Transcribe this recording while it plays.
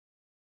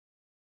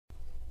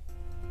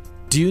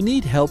Do you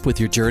need help with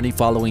your journey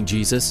following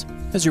Jesus?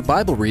 Has your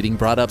Bible reading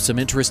brought up some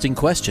interesting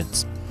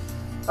questions?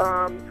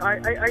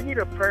 I need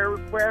a prayer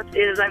request.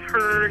 I've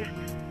heard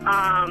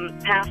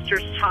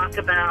pastors talk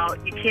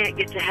about you can't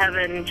get to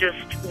heaven just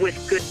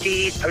with good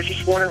deeds. I was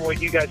just wondering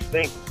what you guys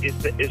think. Is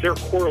there a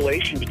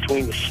correlation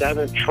between the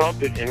seventh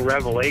trumpet in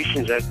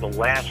Revelations as the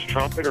last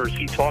trumpet, or is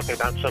he talking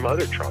about some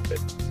other trumpet?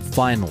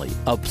 Finally,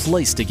 a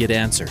place to get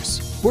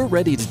answers. We're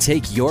ready to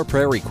take your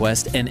prayer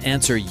request and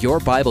answer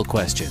your Bible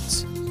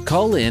questions.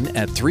 Call in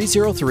at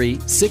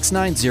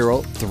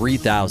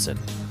 303-690-3000.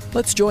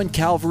 Let's join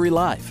Calvary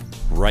Live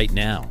right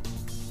now.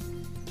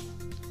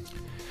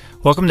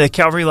 Welcome to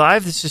Calvary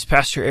Live. This is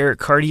Pastor Eric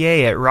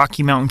Cartier at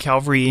Rocky Mountain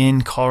Calvary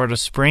in Colorado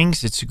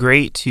Springs. It's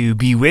great to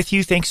be with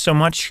you. Thanks so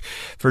much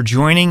for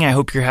joining. I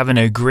hope you're having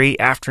a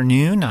great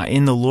afternoon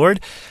in the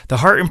Lord. The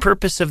heart and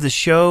purpose of the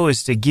show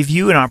is to give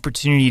you an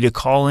opportunity to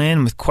call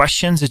in with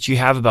questions that you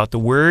have about the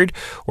Word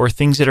or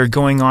things that are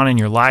going on in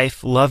your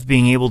life. Love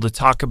being able to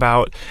talk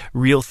about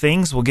real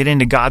things. We'll get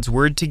into God's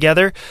Word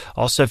together.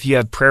 Also, if you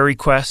have prayer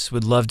requests,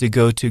 would love to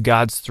go to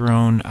God's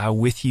throne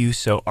with you.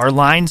 So our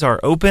lines are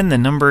open. The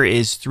number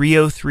is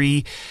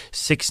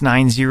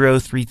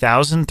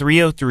 303-690-3000,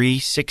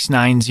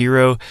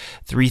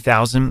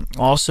 303-690-3000.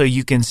 Also,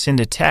 you can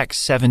send a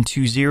text,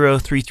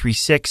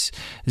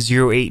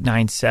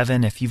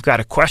 720-336-0897. If you've got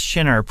a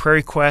question or a prayer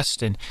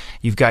request and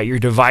you've got your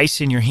device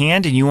in your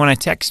hand and you want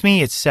to text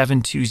me, it's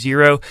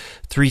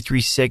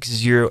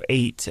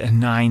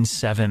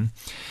 720-336-0897.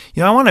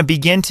 I want to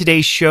begin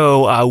today's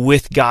show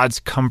with God's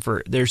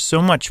comfort. There's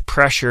so much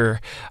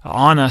pressure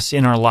on us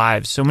in our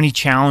lives, so many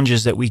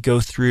challenges that we go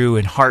through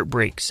and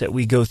heartbreaks that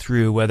we go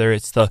through, whether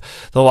it's the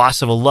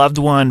loss of a loved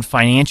one,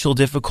 financial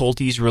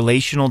difficulties,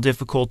 relational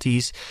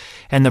difficulties.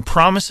 And the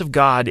promise of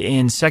God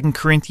in 2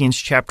 Corinthians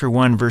chapter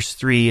 1, verse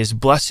 3 is,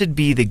 "Blessed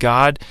be the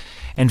God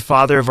and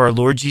Father of our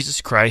Lord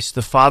Jesus Christ,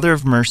 the Father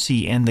of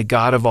mercy and the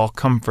God of all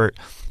comfort,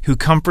 who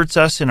comforts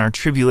us in our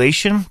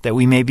tribulation, that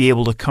we may be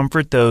able to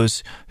comfort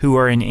those who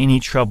are in any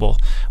trouble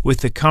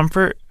with the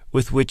comfort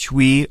with which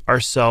we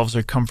ourselves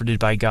are comforted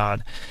by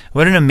God."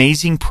 What an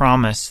amazing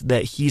promise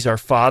that He's our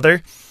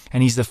Father,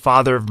 and He's the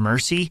Father of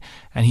mercy,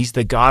 and He's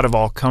the God of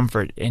all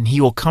comfort, and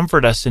He will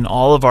comfort us in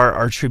all of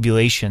our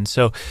tribulation.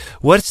 So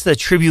what's the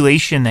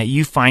tribulation that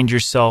you find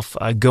yourself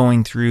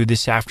going through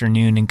this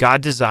afternoon? And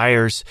God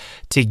desires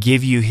to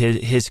give you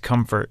His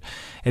comfort.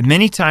 And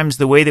many times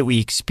the way that we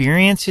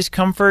experience His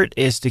comfort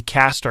is to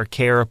cast our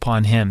care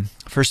upon Him.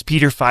 1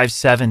 Peter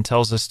 5:7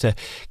 tells us to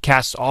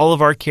cast all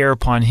of our care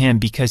upon Him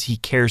because He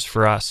cares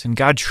for us. And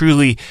God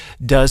truly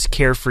does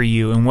care for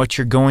you and what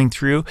you're going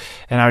through.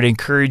 And I would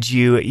encourage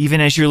you,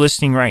 even as you're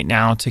listening right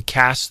now, to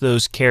cast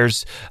those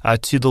cares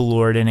to the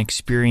Lord and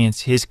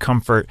experience His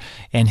comfort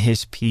and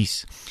His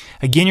peace.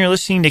 Again, you're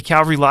listening to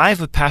Calvary Live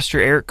with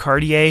Pastor Eric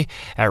Cartier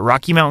at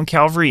Rocky Mountain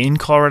Calvary in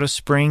Colorado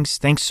Springs.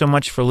 Thanks so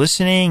much for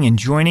listening and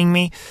joining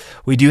me.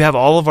 We do have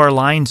all of our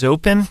lines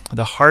open.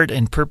 The heart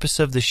and purpose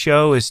of the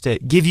show is to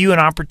give you an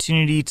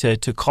opportunity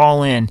to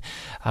call in.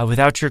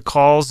 Without your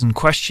calls and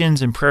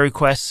questions and prayer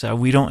requests,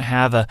 we don't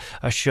have a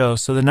show.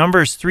 So the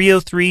number is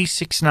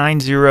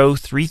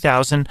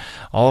 303-690-3000.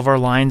 All of our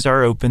lines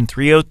are open,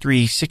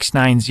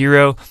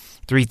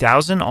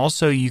 303-690-3000.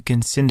 Also, you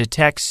can send a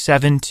text,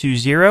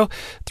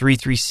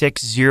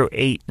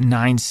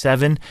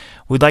 720-336-0897.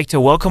 We'd like to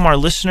welcome our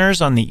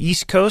listeners on the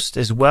East Coast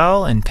as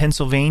well, in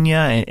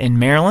Pennsylvania and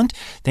Maryland.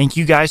 Thank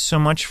you guys so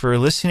much for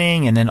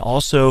listening. And then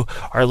also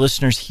our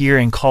listeners here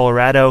in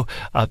Colorado,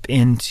 up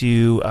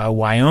into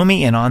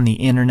Wyoming, and on the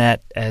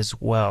internet as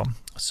well.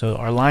 So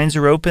our lines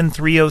are open,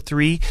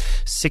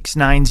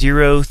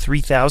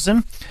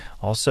 303-690-3000.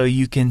 Also,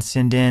 you can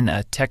send in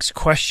a text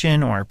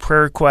question or a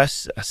prayer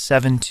request,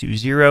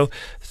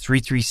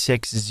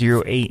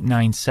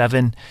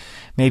 720-336-0897.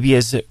 Maybe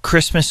as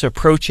Christmas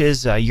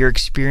approaches, you're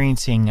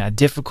experiencing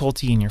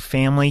difficulty in your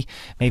family,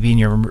 maybe in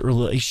your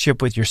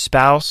relationship with your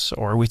spouse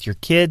or with your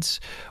kids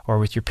or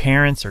with your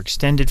parents or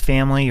extended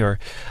family, or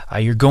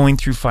you're going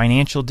through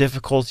financial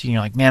difficulty and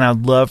you're like, man,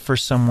 I'd love for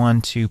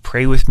someone to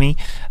pray with me.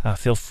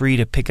 Feel free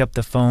to pick up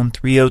the phone,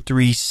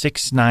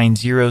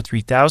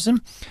 303-690-3000.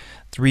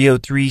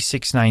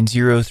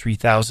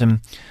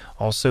 303-690-3000.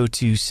 Also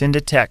to send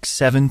a text,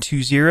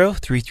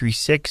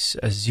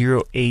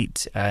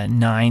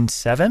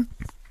 720-336-0897.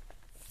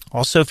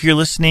 Also, if you're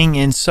listening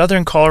in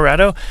southern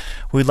Colorado,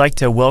 we'd like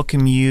to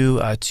welcome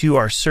you to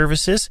our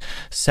services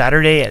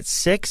Saturday at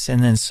 6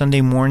 and then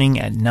Sunday morning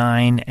at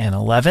 9 and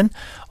 11.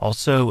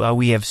 Also,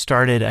 we have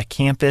started a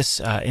campus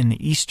in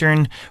the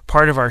eastern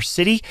part of our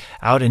city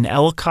out in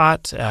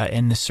Ellicott,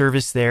 and the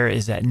service there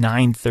is at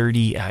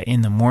 9:30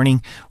 in the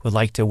morning. We'd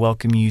like to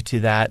welcome you to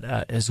that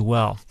as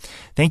well.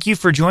 Thank you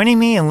for joining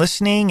me and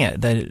listening.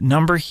 The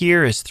number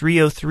here is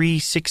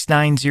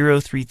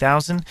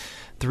 303-690-3000.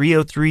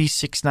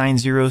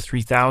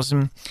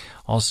 303-690-3000.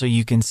 Also,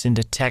 you can send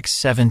a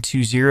text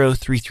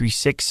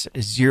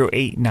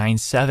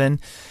 720-336-0897.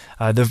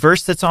 The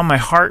verse that's on my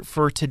heart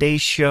for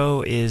today's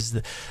show is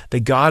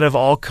the God of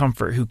all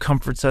comfort, who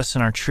comforts us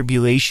in our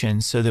tribulation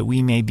so that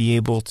we may be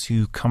able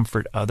to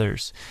comfort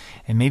others.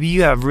 And maybe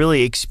you have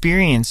really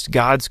experienced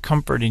God's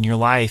comfort in your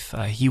life.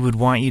 He would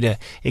want you to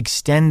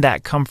extend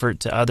that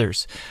comfort to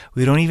others.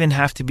 We don't even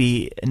have to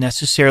be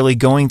necessarily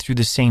going through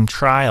the same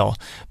trial,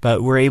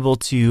 but we're able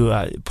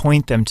to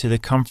point them to the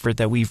comfort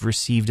that we've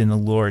received in the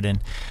Lord. And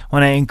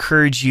when I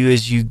encourage you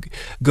as you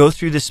go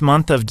through this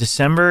month of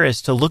December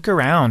is to look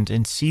around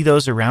and see those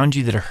around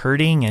you that are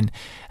hurting, and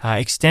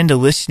extend a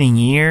listening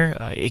ear,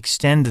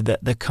 extend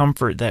the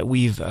comfort that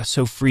we've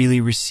so freely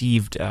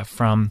received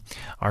from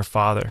our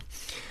Father.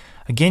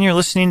 Again, you're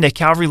listening to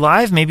Calvary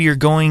Live. Maybe you're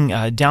going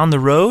down the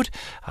road,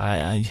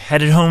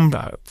 headed home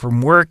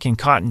from work and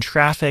caught in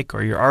traffic,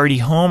 or you're already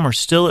home or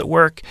still at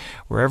work.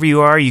 Wherever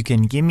you are, you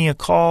can give me a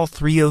call,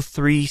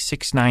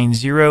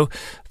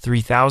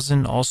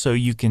 303-690-3000. Also,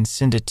 you can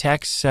send a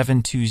text,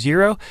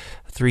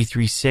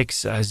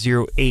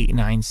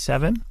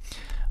 720-336-0897.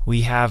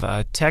 We have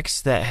a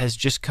text that has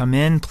just come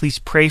in. Please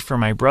pray for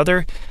my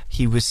brother.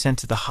 He was sent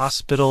to the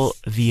hospital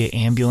via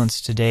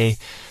ambulance today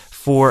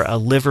for a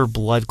liver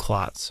blood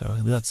clot. So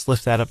let's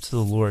lift that up to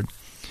the Lord.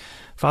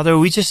 Father,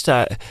 we just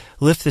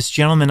lift this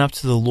gentleman up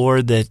to the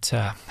Lord that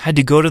had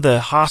to go to the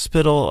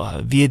hospital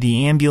via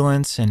the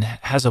ambulance and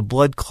has a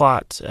blood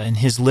clot in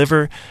his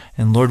liver.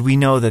 And Lord, we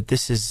know that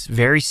this is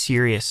very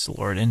serious,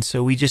 Lord. And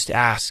so we just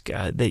ask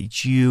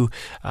that you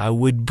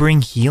would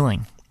bring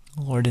healing,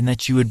 Lord, and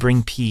that you would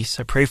bring peace.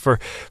 I pray for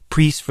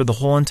peace for the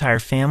whole entire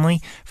family,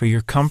 for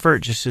your comfort,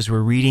 just as we're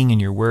reading in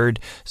your word.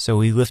 So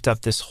we lift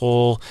up this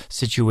whole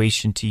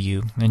situation to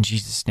you. In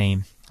Jesus'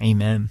 name,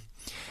 amen.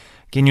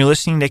 Again, you're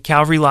listening to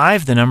Calvary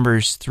Live. The number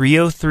is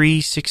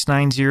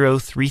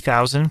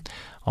 303-690-3000.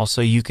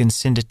 Also, you can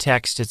send a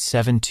text at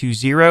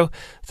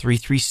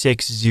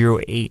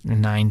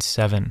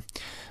 720-336-0897.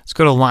 Let's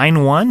go to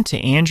line 1 to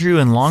Andrew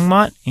in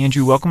Longmont.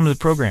 Andrew, welcome to the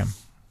program.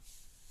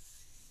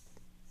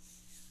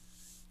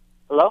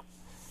 Hello?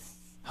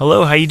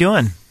 Hello, how you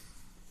doing?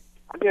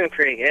 I'm doing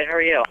pretty good. How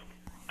are you?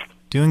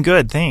 Doing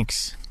good,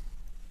 thanks.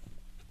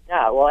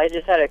 Yeah, well, I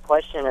just had a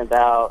question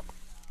about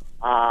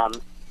us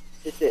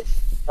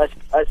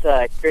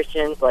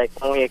Christians, like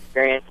when we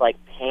experience like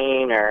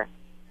pain or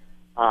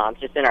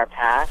just in our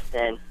past,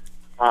 and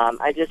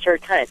I just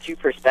heard kind of two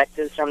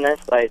perspectives from this,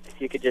 but if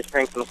you could just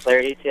bring some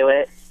clarity to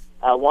it.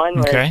 One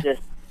was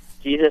just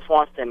Jesus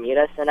wants to meet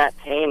us in that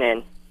pain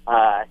and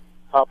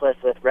help us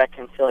with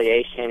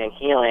reconciliation and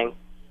healing.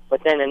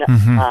 But then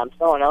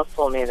someone else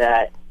told me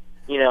that,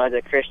 as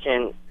a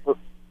Christian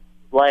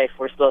life,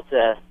 we're supposed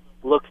to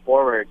look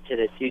forward to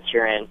the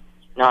future and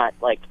not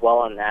like dwell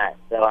on that.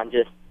 So I'm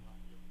just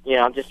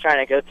trying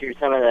to go through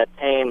some of the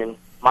pain in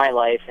my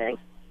life, and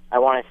I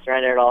want to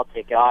surrender it all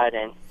to God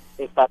and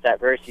think about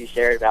that verse you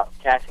shared about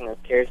casting those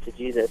cares to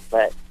Jesus.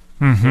 But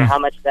how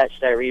much of that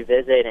should I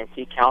revisit and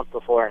seek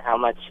counsel for, and how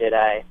much should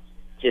I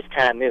just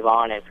kind of move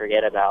on and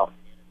forget about?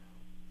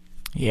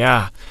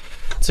 Yeah,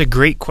 it's a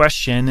great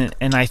question,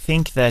 and I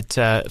think that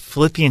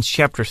Philippians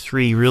chapter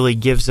 3 really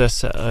gives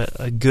us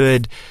a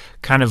good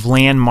kind of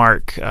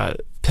landmark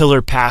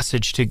pillar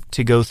passage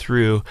to go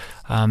through.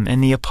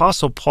 And the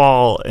Apostle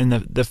Paul, in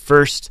the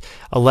first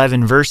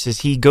 11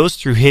 verses, he goes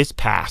through his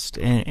past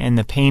and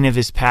the pain of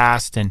his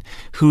past and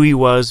who he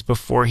was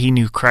before he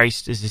knew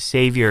Christ as his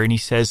Savior. And he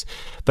says,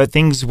 "But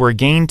things were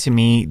gained to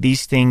me,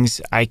 these things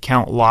I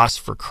count loss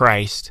for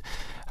Christ.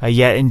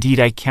 Yet indeed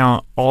I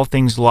count all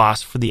things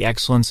lost for the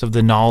excellence of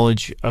the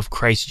knowledge of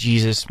Christ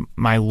Jesus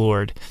my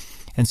Lord."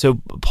 And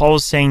so Paul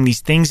is saying these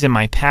things in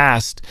my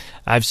past,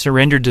 I've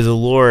surrendered to the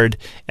Lord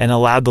and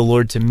allowed the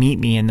Lord to meet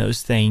me in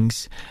those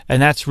things.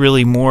 And that's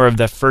really more of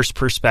the first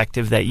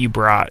perspective that you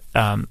brought,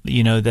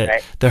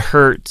 that the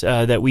hurt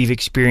that we've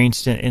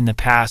experienced in the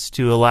past,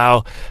 to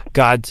allow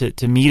God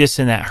to meet us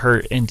in that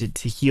hurt and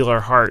to heal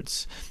our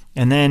hearts.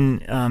 And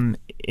then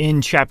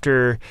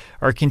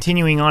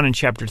continuing on in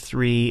chapter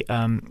 3,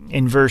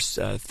 in verse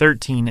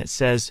 13, it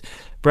says,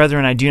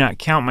 "Brethren, I do not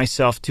count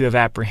myself to have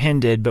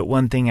apprehended, but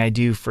one thing I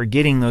do,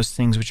 forgetting those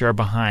things which are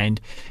behind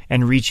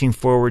and reaching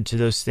forward to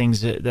those things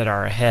that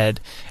are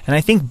ahead." And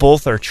I think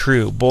both are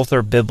true. Both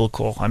are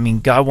biblical. I mean,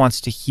 God wants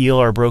to heal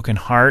our broken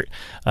heart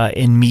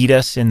and meet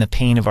us in the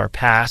pain of our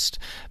past.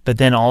 But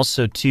then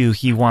also, too,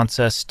 he wants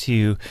us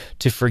to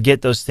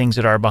forget those things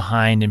that are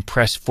behind and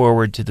press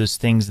forward to those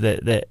things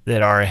that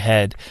are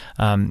ahead.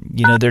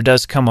 There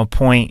does come a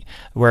point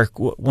where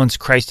once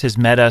Christ has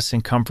met us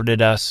and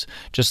comforted us,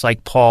 just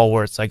like Paul,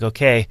 where it's like,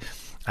 okay,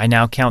 I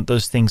now count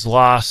those things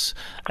loss,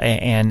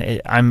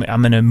 and I'm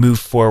going to move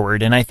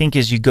forward. And I think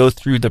as you go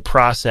through the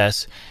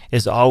process,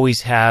 is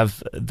always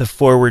have the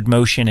forward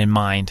motion in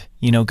mind.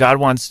 God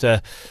wants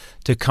to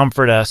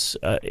comfort us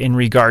in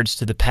regards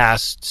to the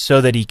past so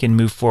that he can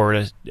move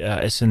forward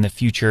us in the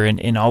future,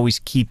 and always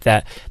keep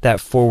that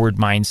forward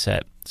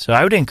mindset. So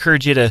I would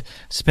encourage you to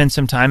spend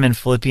some time in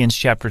Philippians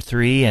chapter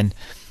 3, and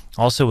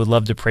also would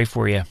love to pray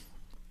for you.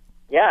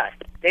 Yeah,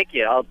 thank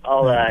you. I'll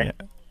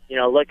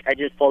look, I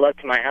just pulled up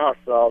to my house,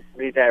 so I'll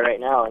read that right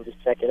now and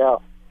just check it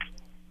out.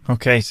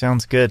 Okay,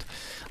 sounds good.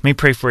 Let me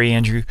pray for you,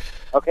 Andrew.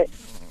 Okay.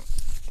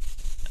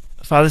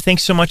 Father,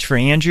 thanks so much for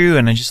Andrew,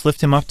 and I just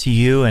lift him up to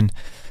you. And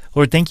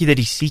Lord, thank you that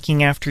he's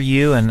seeking after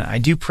you, and I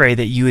do pray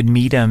that you would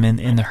meet him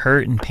in the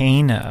hurt and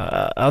pain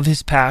of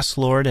his past,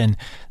 Lord, and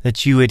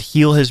that you would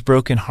heal his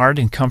broken heart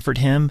and comfort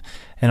him,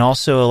 and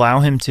also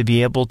allow him to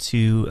be able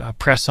to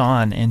press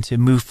on and to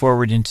move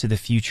forward into the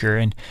future.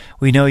 And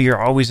we know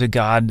you're always a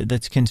God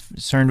that's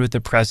concerned with the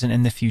present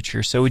and the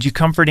future. So would you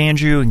comfort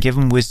Andrew and give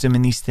him wisdom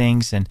in these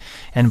things and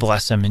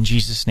bless him in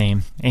Jesus'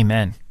 name.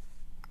 Amen.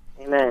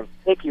 Amen.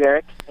 Thank you,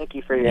 Eric. Thank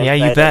you for your insight.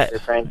 Yeah, you bet.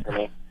 And for praying for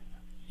me.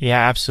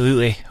 Yeah,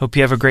 absolutely. Hope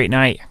you have a great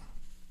night.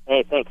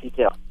 Hey, thanks. You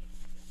too.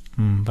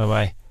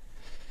 Bye-bye.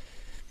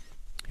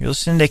 You're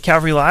listening to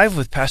Calvary Live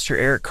with Pastor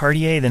Eric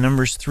Cartier. The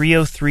number's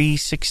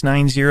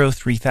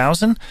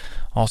 303-690-3000.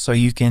 Also,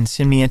 you can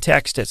send me a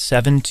text at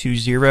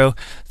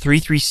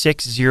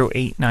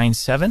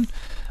 720-336-0897.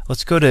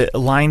 Let's go to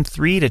line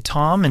 3 to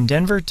Tom in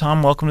Denver.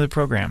 Tom, welcome to the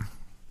program.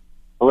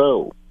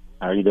 Hello.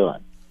 How are you doing?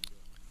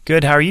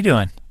 Good. How are you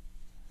doing?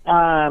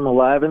 I'm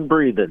alive and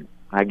breathing.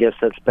 I guess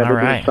that's better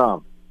than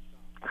some.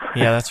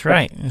 Yeah, that's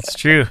right. It's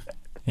true.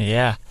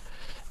 Yeah.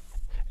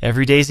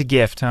 Every day's a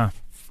gift, huh?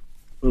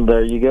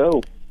 There you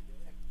go.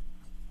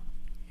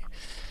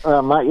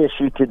 My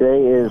issue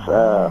today is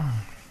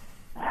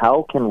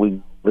how can we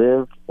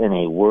live in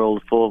a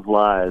world full of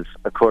lies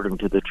according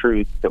to the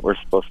truth that we're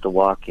supposed to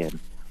walk in?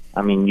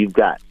 I mean, you've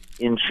got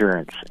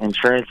insurance.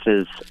 Insurance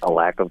is a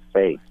lack of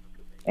faith,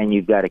 and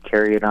you've got to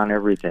carry it on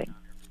everything.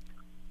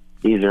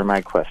 These are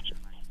my questions.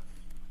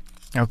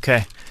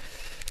 Okay.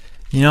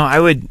 I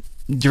would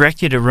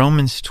direct you to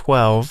Romans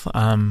 12,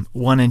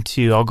 1 and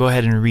 2. I'll go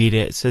ahead and read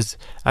it. It says,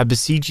 I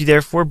beseech you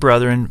therefore,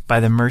 brethren, by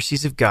the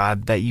mercies of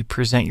God, that you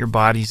present your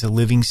bodies a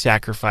living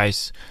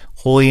sacrifice,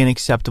 holy and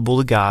acceptable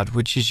to God,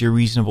 which is your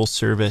reasonable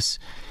service.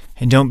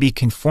 And don't be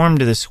conformed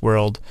to this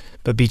world,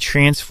 but be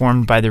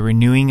transformed by the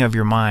renewing of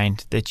your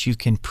mind, that you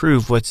can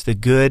prove what's the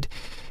good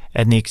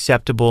and the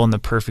acceptable and the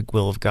perfect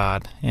will of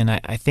God. And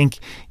I think,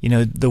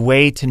 the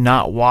way to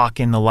not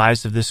walk in the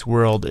lives of this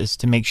world is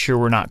to make sure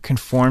we're not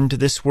conformed to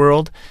this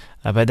world,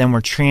 but then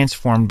we're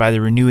transformed by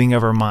the renewing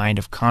of our mind,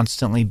 of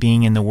constantly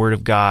being in the Word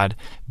of God,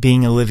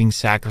 being a living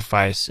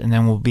sacrifice, and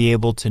then we'll be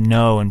able to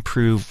know and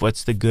prove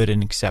what's the good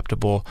and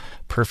acceptable,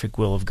 perfect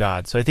will of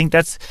God. So I think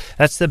that's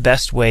the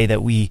best way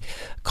that we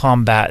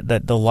combat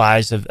the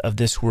lies of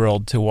this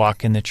world, to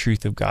walk in the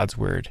truth of God's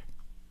Word.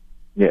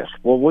 Yes.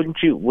 Well, wouldn't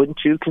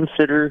you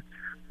consider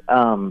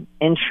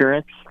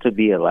insurance to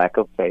be a lack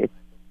of faith?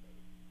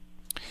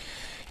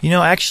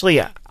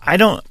 Actually,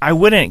 I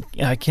wouldn't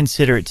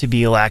consider it to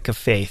be a lack of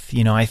faith.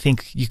 I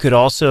think you could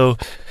also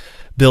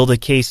build a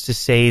case to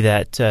say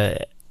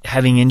that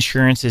having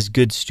insurance is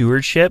good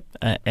stewardship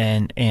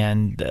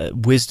and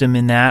wisdom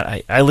in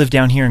that. I live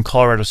down here in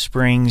Colorado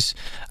Springs,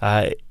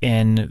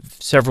 and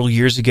several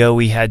years ago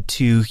we had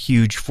 2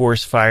 huge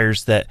forest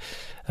fires that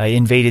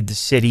invaded the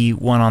city,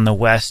 one on the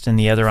west and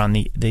the other on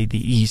the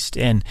east.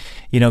 And,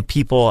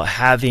 people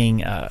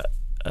having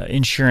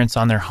insurance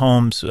on their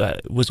homes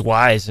was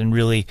wise and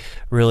really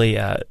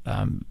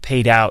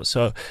paid out.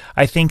 So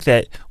I think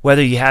that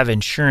whether you have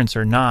insurance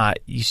or not,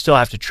 you still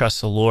have to trust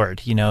the Lord.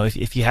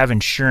 If you have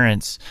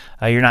insurance,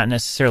 you're not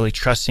necessarily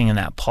trusting in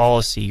that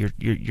policy.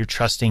 You're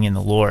trusting in the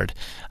Lord.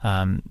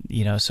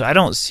 So I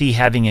don't see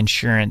having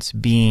insurance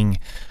being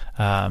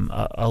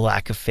a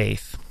lack of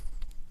faith.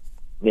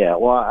 Yeah,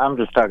 well, I'm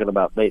just talking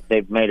about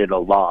they've made it a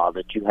law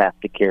that you have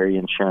to carry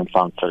insurance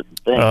on certain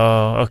things.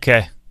 Oh,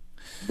 okay.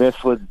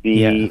 This would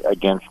be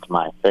against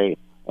my faith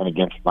and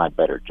against my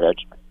better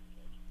judgment.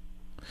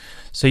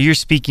 So you're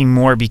speaking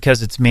more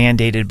because it's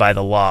mandated by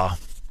the law.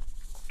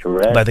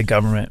 Correct. By the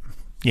government.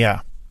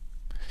 Yeah.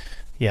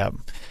 Yeah.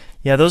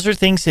 Yeah, those are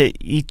things that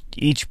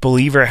each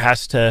believer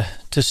has to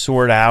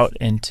sort out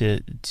and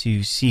to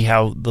see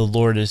how the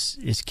Lord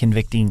is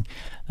convicting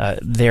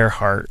their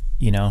heart,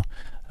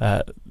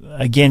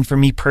 Again, for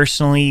me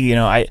personally,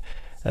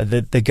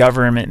 the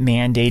government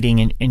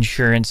mandating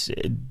insurance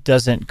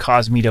doesn't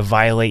cause me to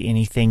violate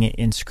anything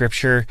in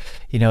Scripture.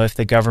 If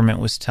the government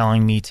was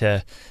telling me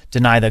to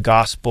deny the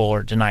gospel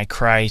or deny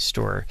Christ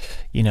or,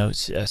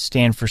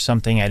 stand for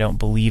something I don't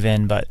believe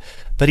in, but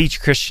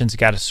each Christian's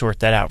got to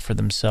sort that out for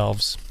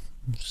themselves.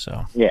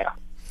 So yeah.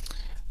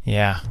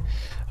 Well,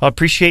 I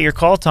appreciate your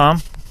call,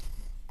 Tom.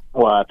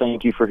 Well, I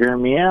thank you for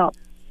hearing me out.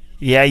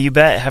 Yeah, you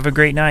bet. Have a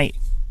great night.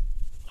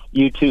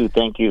 You too.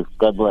 Thank you.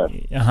 God bless.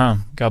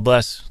 God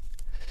bless.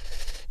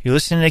 You're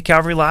listening to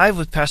Calvary Live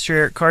with Pastor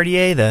Eric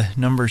Cartier. The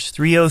number's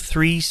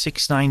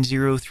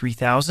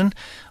 303-690-3000.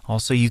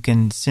 Also, you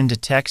can send a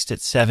text at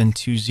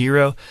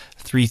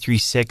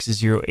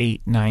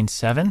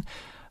 720-336-0897.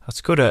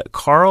 Let's go to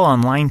Carl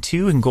on line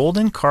 2 in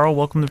Golden. Carl,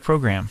 welcome to the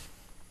program.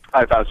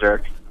 Hi, Pastor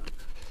Eric.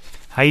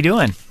 How you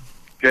doing?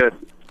 Good.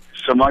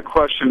 So my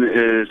question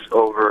is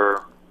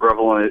over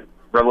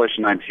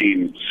Revelation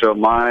 19. So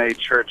my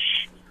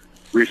church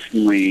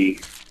recently,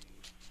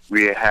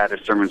 we had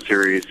a sermon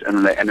series, and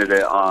then they ended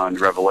it on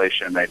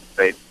Revelation.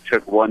 They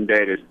took one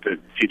day to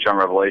teach on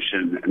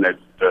Revelation, and that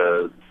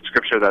the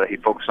scripture that he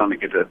focused on to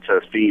get to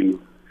the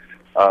theme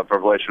of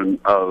Revelation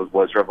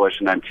was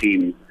Revelation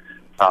 19.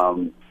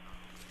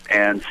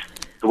 And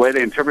the way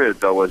they interpreted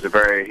it, though, was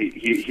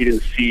he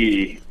didn't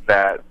see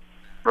that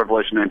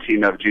Revelation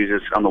 19 of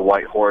Jesus on the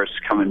white horse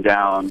coming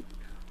down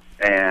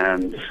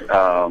and,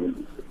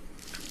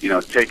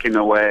 taking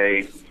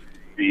away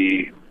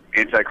the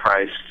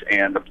Antichrist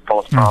and the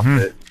false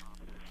prophet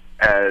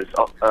as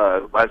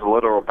a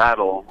literal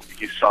battle.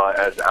 He saw it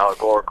as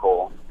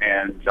allegorical.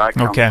 And I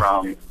come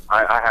from,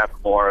 I have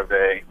more of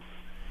a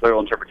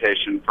literal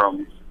interpretation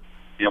from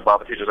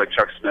Bible teachers like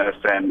Chuck Smith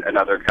and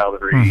other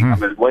Calvary. I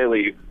mean,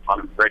 lately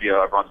on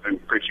radio, everyone's been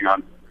preaching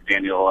on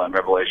Daniel and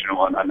Revelation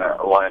and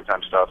a lot of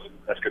time stuff,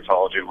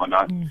 eschatology and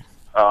whatnot.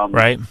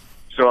 Right.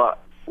 So,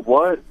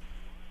 what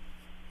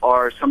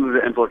are some of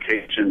the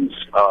implications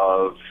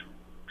of?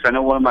 Because I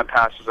know one of my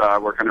pastors that I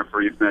work under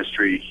for youth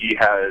ministry,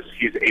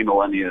 he's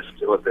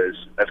amillennialist with his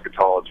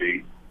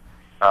eschatology.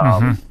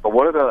 But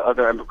what are the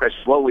other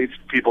implications? What leads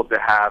people to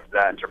have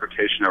that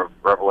interpretation of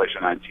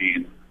Revelation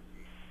 19?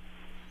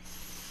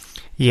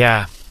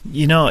 Yeah,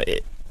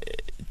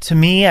 to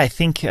me, I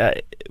think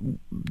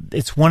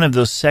it's one of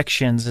those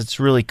sections that's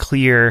really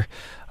clear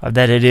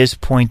that it is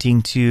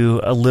pointing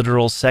to a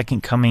literal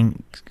second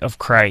coming of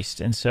Christ.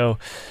 And so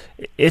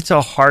it's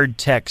a hard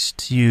text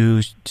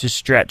to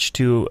stretch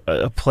to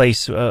a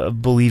place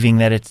of believing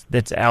that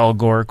that's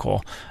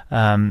allegorical.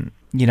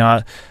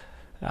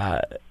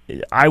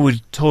 I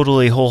would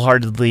totally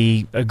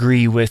wholeheartedly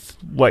agree with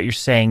what you're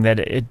saying, that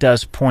it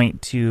does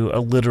point to a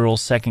literal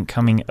second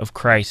coming of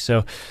Christ.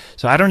 So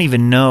I don't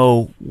even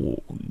know,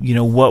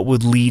 what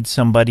would lead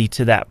somebody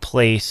to that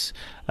place,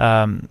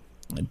 to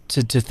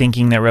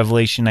thinking that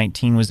Revelation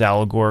 19 was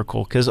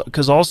allegorical.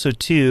 Because also,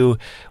 too,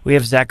 we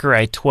have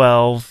Zechariah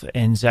 12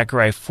 and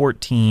Zechariah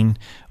 14,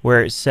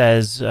 where it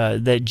says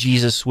that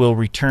Jesus will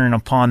return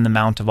upon the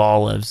Mount of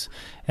Olives.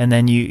 And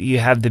then you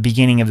have the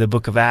beginning of the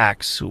book of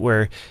Acts,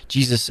 where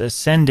Jesus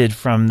ascended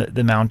from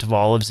the Mount of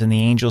Olives, and the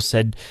angel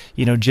said,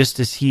 just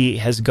as he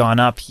has gone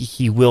up,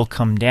 he will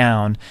come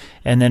down.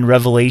 And then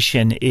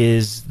Revelation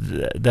is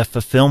the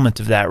fulfillment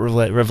of that,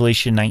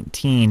 Revelation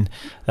 19,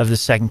 of the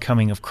second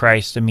coming of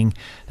Christ. I mean,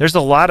 there's a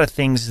lot of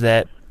things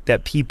that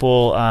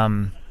people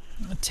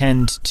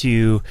tend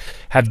to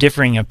have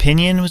differing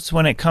opinions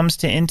when it comes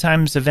to end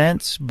times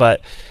events, but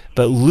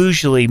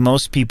usually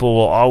most people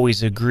will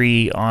always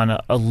agree on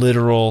a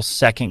literal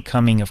second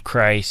coming of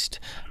Christ,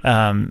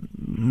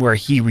 where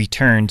he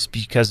returns,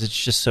 because it's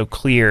just so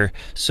clear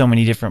so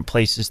many different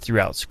places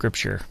throughout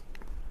Scripture.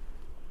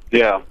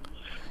 Yeah.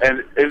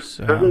 And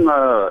doesn't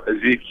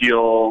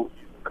Ezekiel,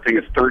 I think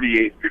it's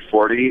 38 through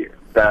 40,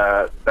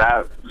 that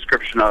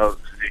description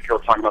of Ezekiel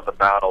talking about the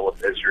battle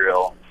with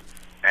Israel,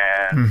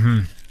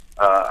 and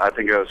I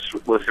think I was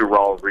listening to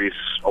Raul Reese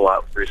a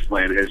lot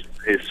recently in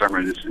his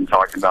sermons and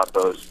talking about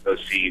those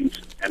scenes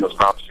and those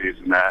prophecies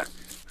and that.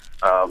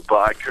 But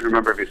I couldn't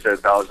remember if he said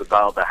that was a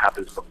battle that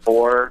happens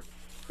before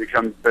the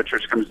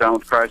church comes down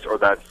with Christ, or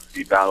that's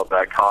the battle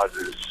that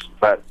causes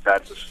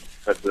that's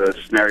the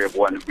scenario of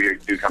when we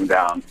do come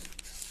down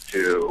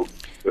to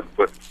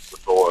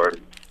with the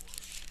Lord.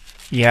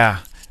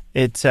 Yeah,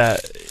 it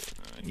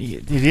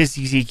is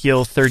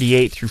Ezekiel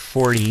 38 through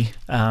 40.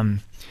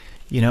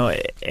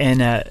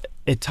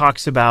 It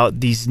talks about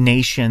these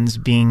nations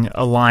being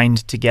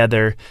aligned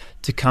together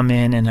to come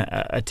in and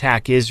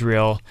attack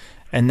Israel,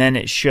 and then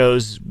it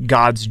shows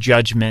God's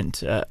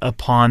judgment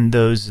upon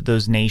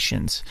those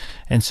nations.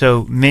 And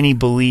so many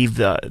believe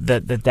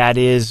that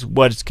is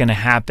what's going to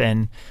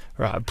happen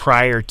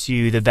prior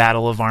to the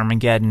Battle of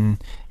Armageddon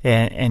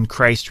and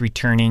Christ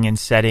returning and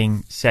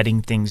setting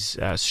things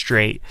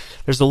straight.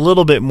 There's a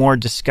little bit more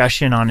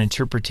discussion on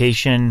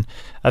interpretation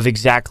of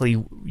exactly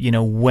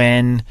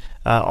when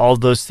all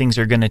those things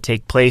are going to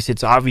take place.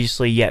 It's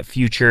obviously yet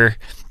future,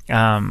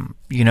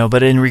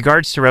 but in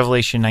regards to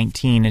Revelation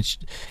 19, it's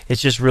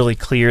just really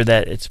clear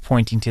that it's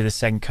pointing to the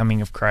second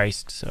coming of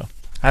Christ. So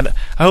I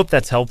hope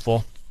that's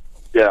helpful.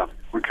 Yeah.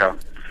 Okay.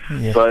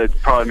 Yeah. But it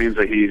probably means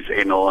that he's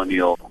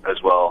amillennial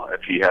as well,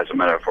 if he has a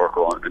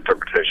metaphorical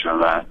interpretation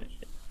of that.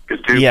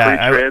 Because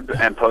pre-trib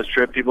and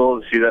post-trib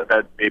people see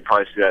that they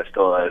probably see that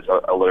still as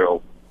a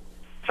literal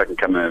second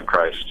coming of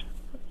Christ.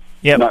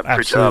 Yep, not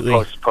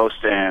absolutely. Post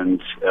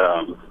and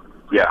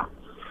yeah.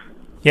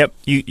 Yep,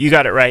 you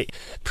got it right.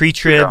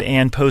 Pre-trib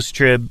and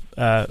post-trib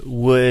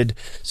would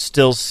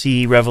still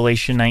see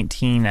Revelation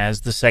 19 as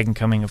the second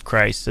coming of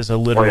Christ, as a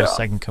literal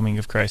second coming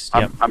of Christ.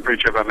 Yep. I'm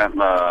pre-trib. I meant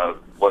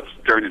what's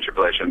during the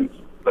tribulation.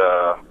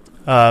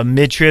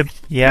 Mid-trib,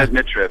 yeah.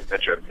 Mid-trib,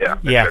 yeah.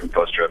 Mid-trib and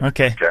post-trib.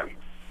 Okay.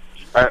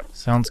 All right.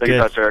 Sounds good. Thank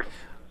you, Pastor Eric.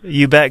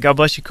 You bet. God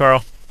bless you,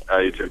 Carl.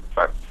 You too.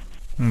 Bye.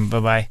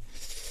 Bye-bye.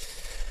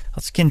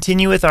 Let's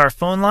continue with our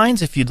phone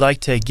lines. If you'd like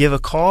to give a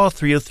call,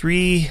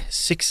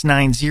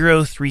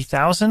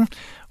 303-690-3000,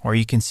 or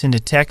you can send a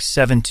text,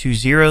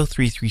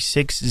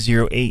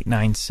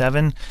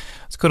 720-336-0897.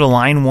 Let's go to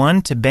line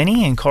 1 to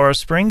Benny in Colorado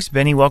Springs.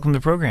 Benny, welcome to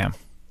the program.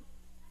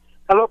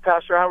 Hello,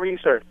 Pastor. How are you,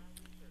 sir?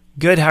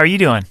 Good. How are you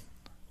doing?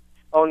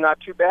 Oh, not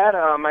too bad.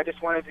 I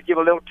just wanted to give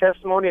a little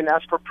testimony and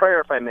ask for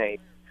prayer, if I may.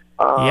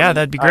 Yeah,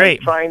 that'd be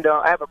great. I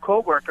have a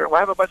coworker. Well, I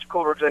have a bunch of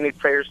coworkers I need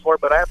prayers for,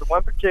 but I have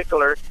one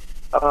particular.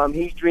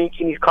 He's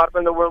drinking. He's caught up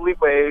in the worldly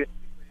ways,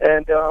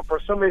 and for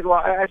some reason,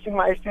 I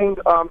sing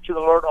to the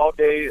Lord all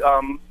day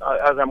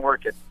as I'm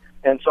working,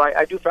 and so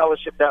I do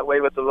fellowship that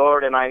way with the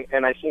Lord, and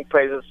I sing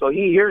praises, so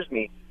He hears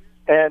me,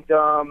 and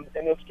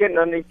it's getting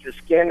underneath the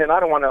skin, and I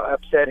don't want to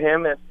upset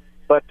him,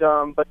 but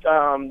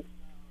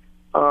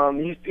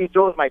he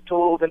throws my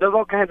tools and does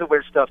all kinds of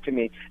weird stuff to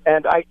me,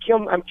 and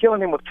I'm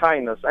killing him with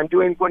kindness. I'm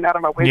going out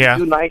of my way to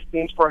do nice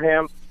things for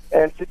him.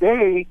 And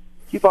today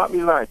he bought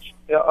me lunch.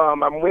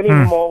 I'm winning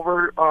him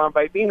over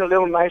by being a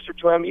little nicer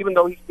to him, even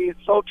though he's being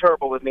so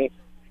terrible with me.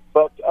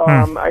 But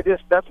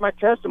that's my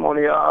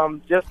testimony.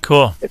 Just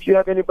cool. If you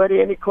have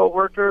any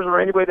coworkers or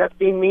anybody that's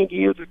being mean to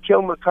you, to kill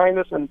them with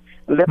kindness and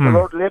let the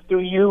Lord live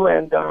through you,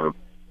 and the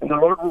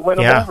Lord will win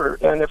them over.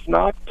 And if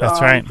not, that's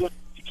right. Just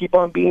keep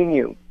on being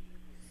you.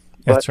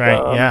 That's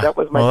right. Yeah. That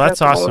was my that's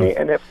testimony.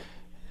 awesome.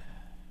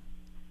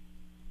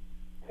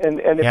 And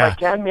if I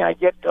can, may I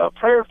get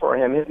prayer for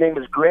him? His name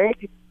is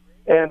Greg,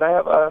 and I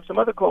have some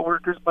other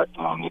coworkers. But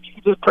if you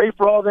could just pray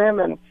for all of them,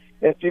 and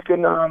if you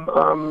can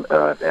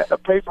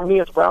pray for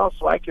me as well,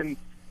 so I can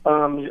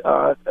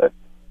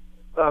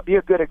be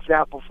a good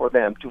example for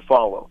them to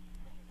follow.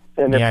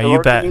 And if the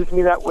Lord can use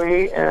me that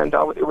way, and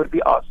it would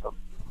be awesome.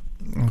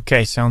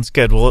 Okay, sounds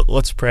good. Well,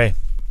 let's pray.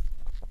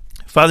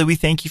 Father, we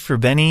thank you for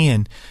Benny,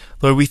 and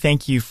Lord, we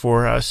thank you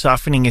for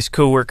softening his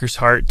co-worker's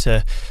heart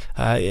to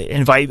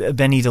invite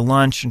Benny to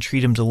lunch and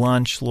treat him to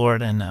lunch,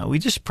 Lord. And we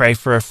just pray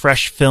for a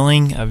fresh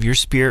filling of your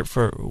Spirit,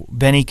 for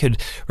Benny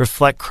could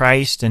reflect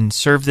Christ and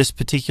serve this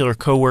particular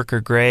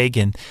co-worker, Greg,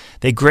 and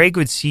that Greg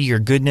would see your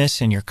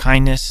goodness and your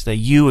kindness, that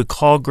you would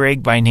call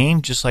Greg by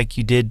name, just like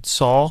you did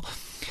Saul.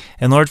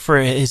 And Lord, for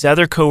his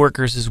other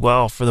coworkers as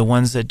well, for the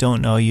ones that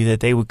don't know you,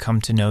 that they would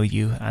come to know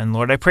you. And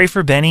Lord, I pray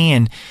for Benny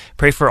and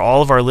pray for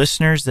all of our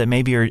listeners that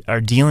maybe are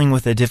dealing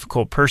with a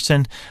difficult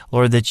person.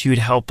 Lord, that you would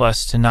help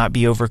us to not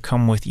be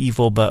overcome with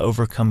evil, but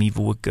overcome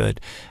evil with good.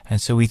 And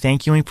so we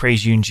thank you and we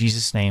praise you in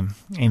Jesus' name.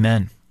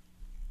 Amen.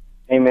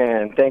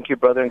 Amen. Thank you,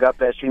 brother, and God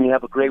bless you. And you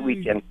have a great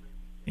weekend.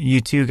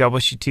 You too. God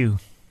bless you too.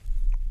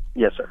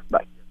 Yes, sir.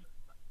 Bye.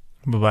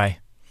 Bye-bye.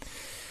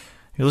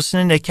 You're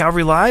listening to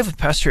Calvary Live with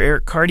Pastor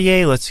Eric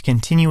Cartier. Let's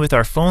continue with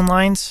our phone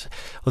lines.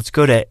 Let's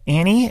go to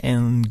Annie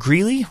and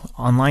Greeley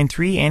on line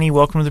 3. Annie,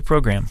 welcome to the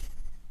program.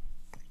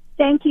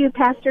 Thank you,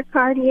 Pastor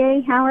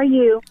Cartier. How are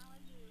you?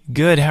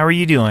 Good. How are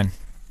you doing?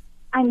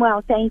 I'm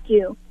well, thank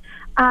you.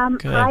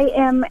 I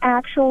am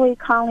actually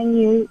calling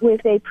you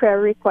with a prayer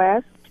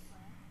request.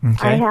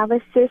 Okay. I have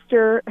a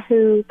sister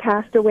who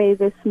passed away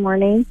this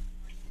morning,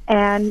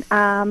 and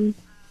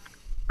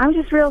I'm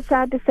just real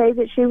sad to say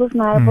that she was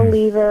not a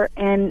believer,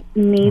 and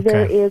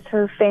neither is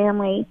her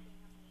family.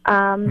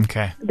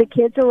 The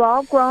kids are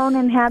all grown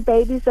and have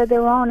babies of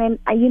their own, and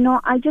I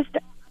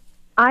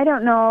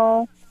don't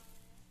know,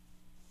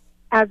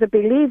 as a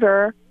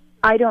believer,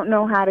 I don't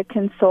know how to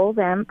console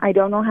them. I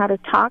don't know how to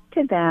talk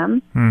to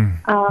them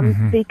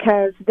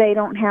because they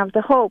don't have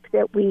the hope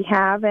that we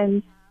have,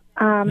 and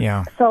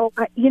so,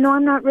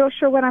 I'm not real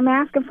sure what I'm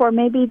asking for.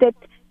 Maybe that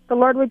the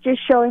Lord would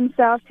just show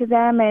himself to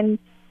them, and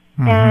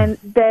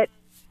that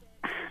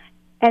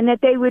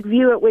they would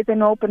view it with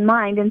an open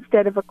mind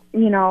instead of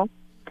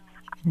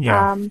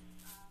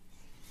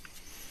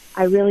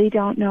I really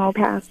don't know,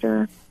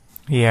 Pastor.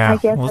 Yeah. I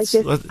guess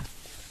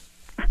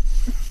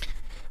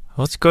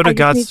let's go to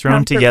God's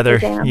throne together.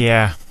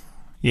 Yeah.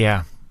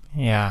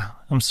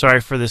 I'm sorry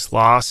for this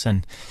loss,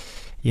 and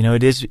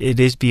it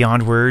is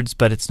beyond words,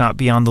 but it's not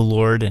beyond the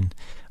Lord. And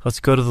let's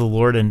go to the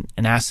Lord and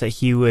ask that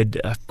He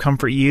would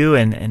comfort you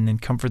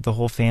and comfort the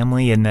whole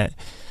family, and that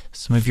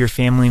some of your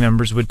family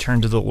members would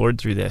turn to the Lord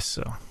through this.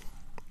 So,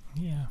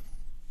 yeah.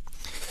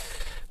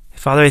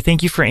 Father, I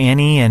thank you for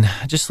Annie, and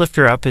just lift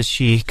her up as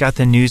she got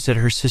the news that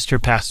her sister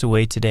passed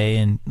away today.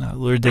 And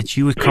Lord, that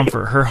you would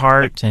comfort her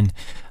heart, and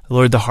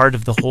Lord, the heart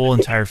of the whole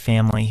entire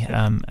family.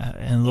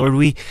 And Lord,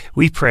 we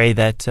pray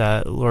that,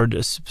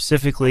 Lord,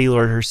 specifically,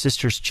 Lord, her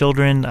sister's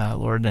children,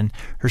 Lord, and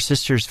her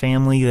sister's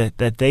family,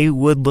 that they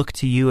would look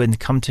to you and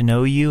come to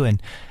know you,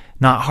 and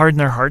not harden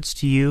their hearts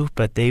to you,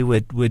 but they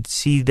would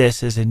see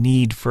this as a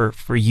need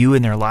for you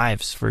in their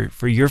lives,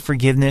 for your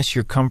forgiveness,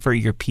 your comfort,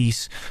 your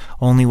peace,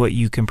 only what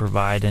you can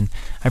provide. And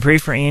I pray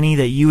for Annie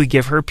that you would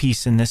give her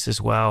peace in this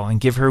as well, and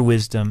give her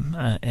wisdom,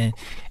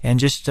 and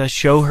just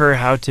show her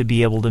how to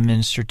be able to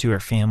minister to her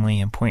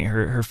family and point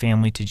her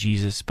family to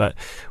Jesus. But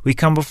we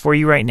come before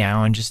you right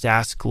now and just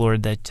ask,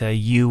 Lord, that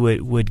you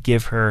would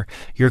give her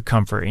your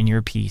comfort and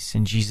your peace.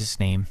 In Jesus'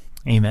 name,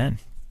 amen.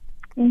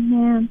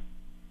 Amen.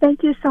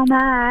 Thank you so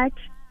much.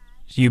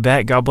 You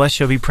bet. God bless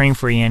you. I'll be praying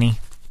for you, Annie.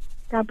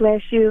 God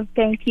bless you.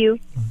 Thank you.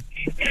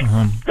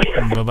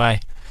 Bye-bye.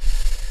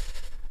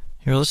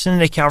 You're listening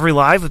to Calvary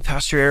Live with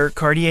Pastor Eric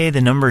Cartier. The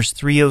number is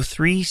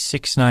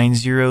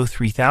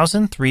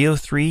 303-690-3000,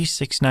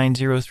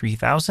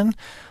 303-690-3000.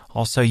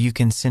 Also, you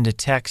can send a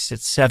text at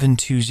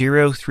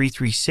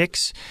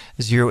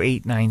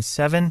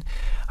 720-336-0897.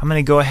 I'm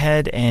going to go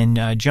ahead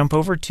and jump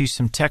over to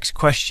some text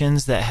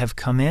questions that have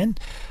come in.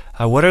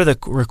 What are the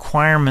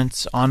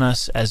requirements on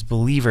us as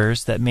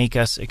believers that make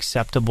us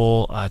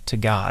acceptable to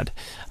God?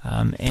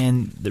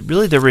 And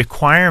really the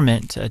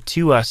requirement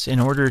to us in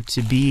order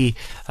to be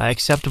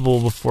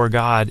acceptable before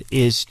God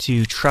is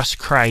to trust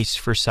Christ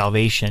for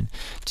salvation,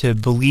 to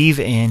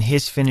believe in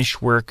His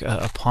finished work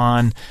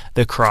upon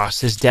the cross,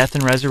 His death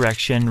and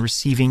resurrection,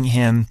 receiving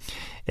Him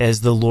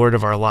as the Lord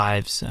of our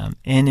lives.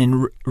 And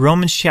in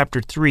Romans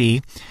chapter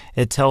 3,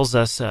 it tells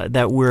us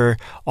that we're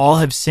all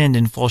have sinned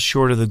and fall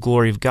short of the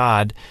glory of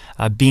God,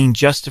 being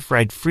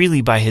justified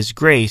freely by His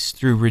grace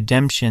through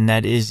redemption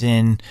that is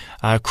in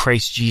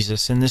Christ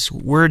Jesus. And this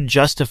word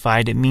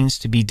justified, it means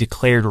to be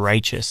declared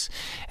righteous.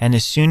 And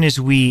as soon as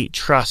we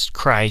trust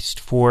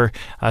Christ for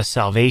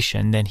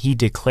salvation, then He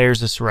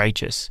declares us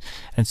righteous.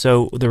 And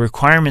so the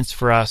requirements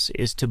for us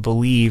is to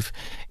believe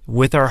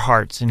with our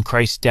hearts in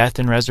Christ's death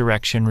and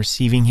resurrection,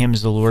 receiving Him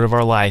as the Lord of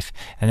our life,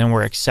 and then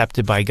we're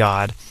accepted by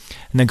God.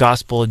 In the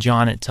Gospel of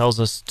John, it tells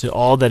us to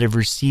all that have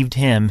received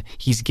Him,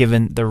 He's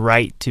given the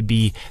right to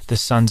be the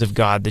sons of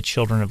God, the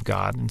children of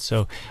God. And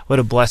so what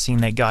a blessing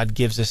that God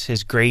gives us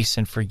His grace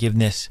and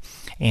forgiveness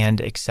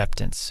and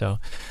acceptance. So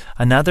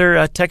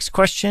another text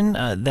question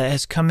that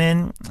has come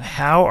in: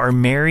 how are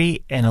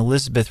Mary and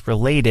Elizabeth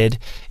related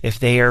if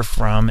they are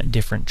from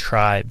different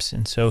tribes?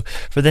 And so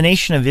for the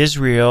nation of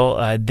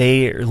Israel,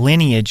 their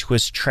lineage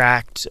was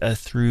tracked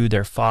through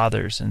their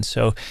fathers. And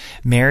so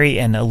Mary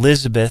and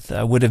Elizabeth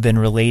would have been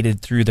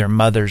related through their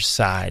mother's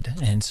side.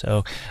 And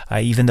so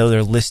even though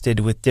they're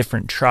listed with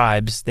different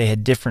tribes, they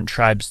had different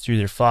tribes through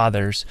their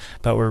fathers,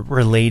 but were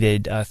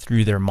related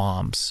through their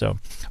moms. So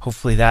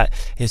hopefully that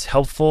is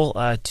helpful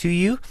to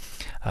you.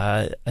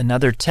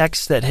 Another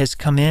text that has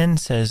come in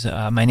says,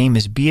 my name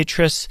is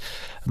Beatrice.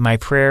 My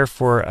prayer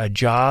for a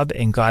job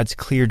and God's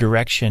clear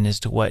direction as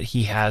to what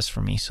He has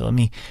for me. So let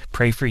me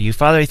pray for you.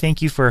 Father, I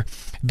thank You for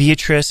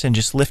Beatrice and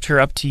just lift her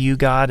up to You,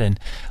 God. And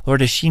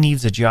Lord, as she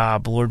needs a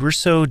job, Lord, we're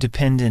so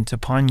dependent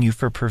upon You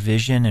for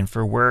provision and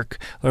for work.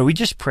 Lord, we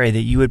just pray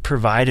that You would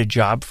provide a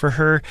job for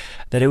her,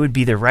 that it would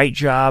be the right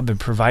job and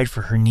provide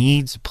for her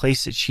needs, a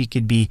place that she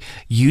could be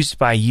used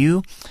by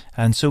You.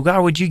 And so,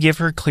 God, would You give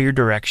her clear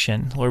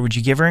direction? Lord, would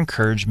You give her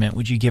encouragement?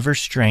 Would You give her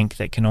strength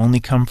that can only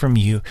come from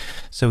You?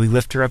 So we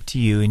lift her up to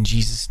You in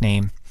Jesus'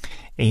 name.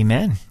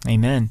 Amen.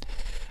 Amen.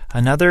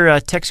 Another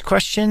text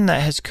question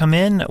that has come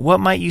in: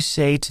 what might you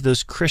say to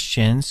those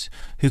Christians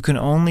who can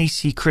only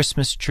see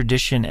Christmas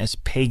tradition as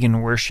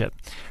pagan worship,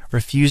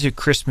 refuse a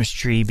Christmas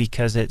tree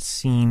because it's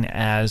seen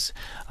as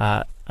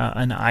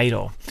an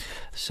idol?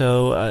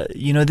 So,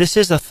 this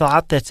is a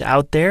thought that's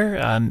out there,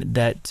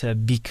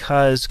 that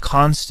because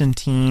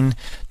Constantine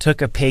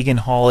took a pagan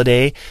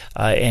holiday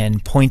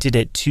and pointed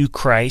it to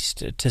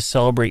Christ to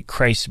celebrate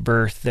Christ's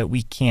birth, that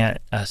we can't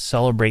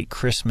celebrate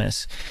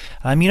Christmas.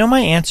 My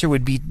answer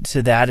would be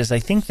to that is I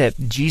think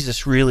that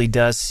Jesus really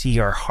does see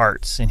our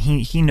hearts, and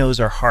He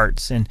knows our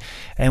hearts. And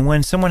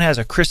when someone has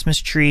a Christmas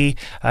tree,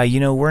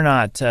 we're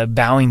not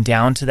bowing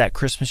down to that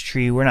Christmas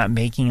tree. We're not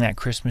making that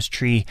Christmas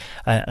tree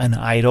an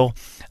idol.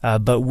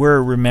 But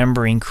we're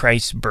remembering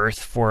Christ's birth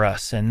for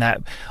us, and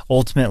that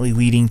ultimately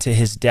leading to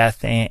His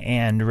death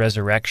and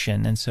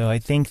resurrection. And so I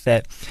think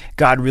that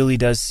God really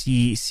does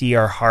see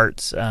our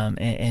hearts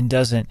and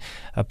doesn't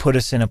put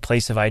us in a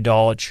place of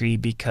idolatry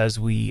because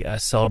we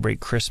celebrate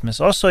Christmas.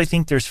 Also, I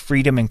think there's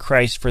freedom in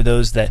Christ for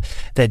those that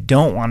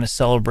don't want to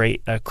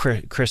celebrate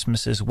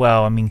Christmas as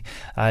well. I mean,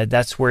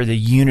 that's where the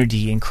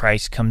unity in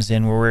Christ comes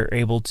in, where we're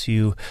able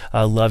to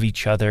love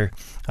each other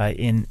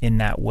in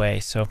that way.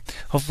 So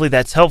hopefully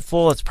that's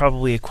helpful. It's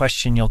probably a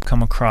question you'll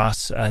come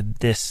across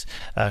this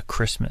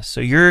Christmas.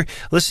 So you're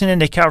listening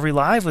to Calvary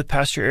Live with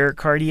Pastor Eric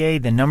Cartier.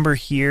 The number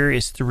here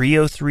is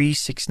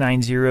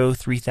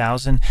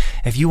 303-690-3000.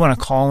 If you want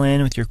to call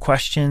in with your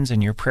questions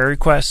and your prayer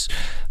requests,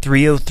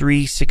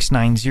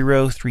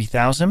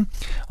 303-690-3000.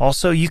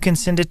 Also, you can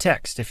send a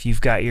text if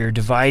you've got your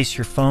device,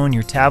 your phone,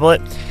 your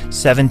tablet,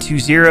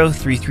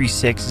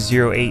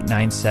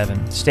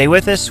 720-336-0897. Stay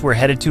with us. We're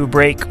headed to a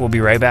break. We'll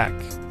be right back.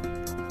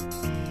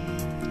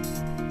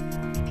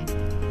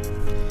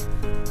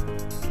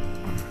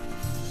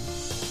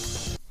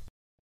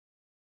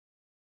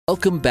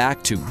 Welcome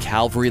back to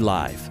Calvary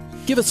Live.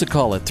 Give us a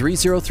call at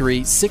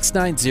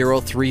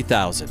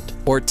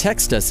 303-690-3000 or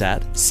text us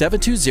at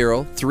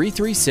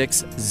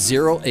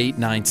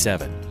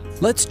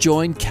 720-336-0897. Let's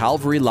join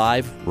Calvary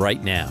Live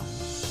right now.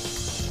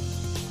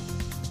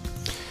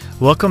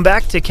 Welcome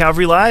back to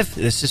Calvary Live.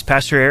 This is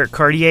Pastor Eric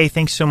Cartier.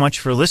 Thanks so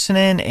much for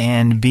listening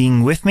and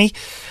being with me.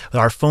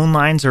 Our phone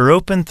lines are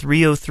open,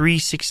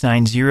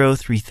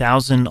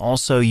 303-690-3000.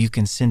 Also, you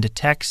can send a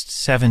text,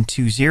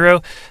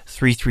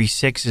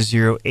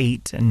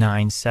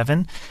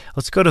 720-336-0897.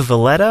 Let's go to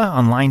Valletta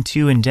on line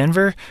 2 in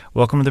Denver.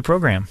 Welcome to the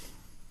program.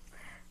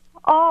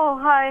 Oh,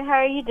 hi. How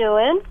are you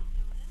doing?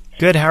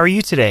 Good. How are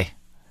you today?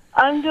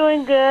 I'm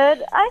doing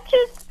good. I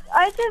just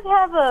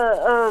have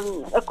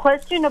a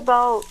question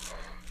about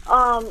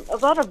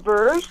about a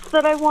verse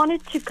that I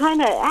wanted to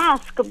kind of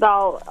ask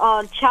about.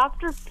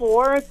 Chapter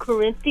 4 of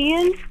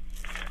Corinthians.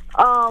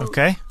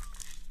 Okay.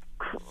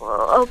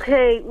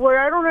 Okay, what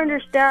I don't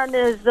understand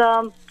is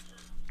let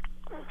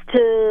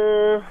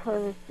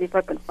me see if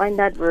I can find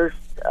that verse.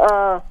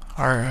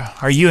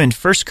 Are you in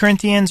 1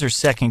 Corinthians or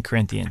 2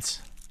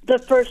 Corinthians? The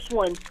first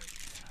one.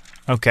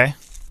 Okay.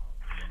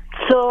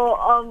 So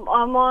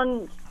I'm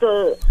on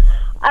the.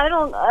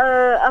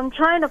 I'm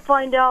trying to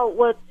find out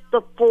what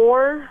the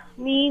 4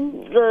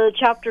 means. The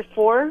chapter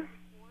 4.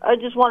 I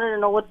just wanted to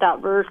know what that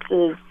verse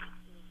is.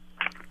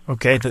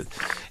 Okay.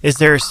 Is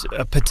there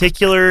a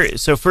particular?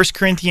 So 1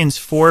 Corinthians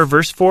 4,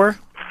 verse 4.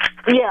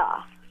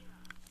 Yeah.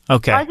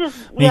 Okay. That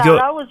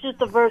was just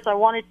the verse I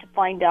wanted to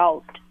find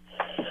out.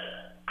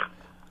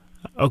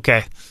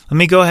 Okay. Let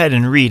me go ahead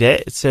and read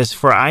it. It says,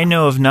 "For I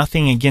know of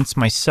nothing against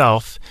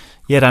myself,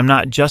 yet I'm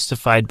not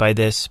justified by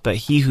this, but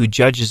he who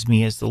judges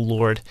me is the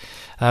Lord."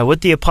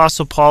 What the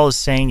Apostle Paul is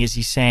saying is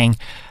he's saying,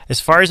 as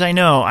far as I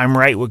know, I'm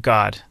right with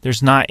God.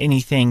 There's not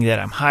anything that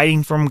I'm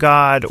hiding from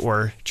God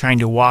or trying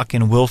to walk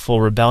in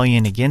willful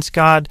rebellion against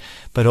God,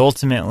 but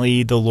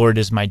ultimately the Lord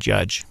is my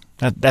judge.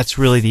 That's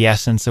really the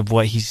essence of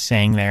what he's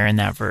saying there in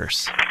that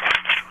verse.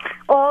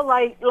 Oh,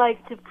 like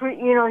to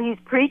he's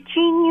preaching.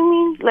 You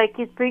mean like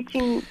he's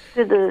preaching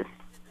to the.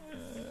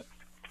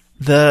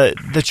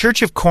 The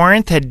Church of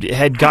Corinth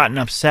had gotten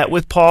upset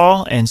with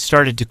Paul and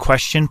started to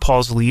question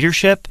Paul's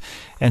leadership,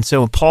 and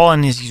so Paul,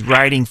 in his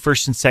writing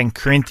 1st and 2nd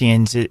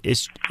Corinthians,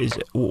 is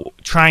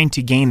trying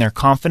to gain their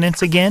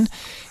confidence again,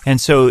 and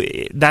so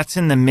that's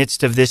in the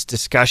midst of this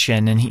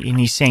discussion, and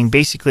he's saying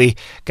basically,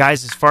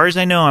 guys, as far as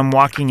I know, I'm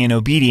walking in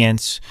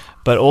obedience,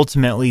 but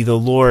ultimately the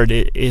Lord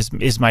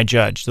is my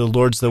judge. The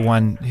Lord's the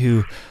one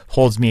who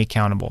holds me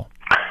accountable.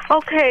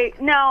 Okay,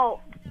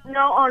 now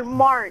on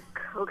Mark.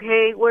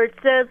 Okay, where it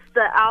says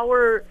the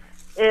hour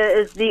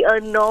is the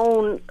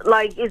unknown,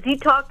 like, is he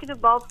talking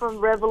about from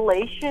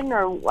Revelation,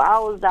 or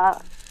how is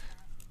that?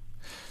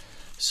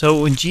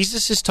 So when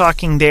Jesus is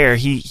talking there,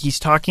 he's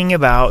talking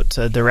about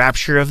the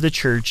rapture of the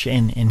church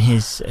in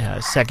his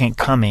second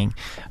coming,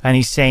 and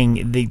he's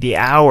saying the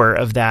hour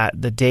of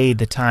that, the day,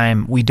 the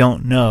time, we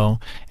don't know,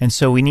 and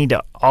so we need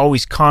to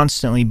always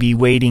constantly be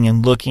waiting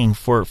and looking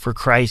for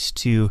Christ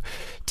to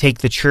take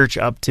the church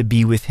up to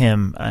be with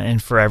him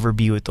and forever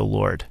be with the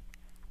Lord.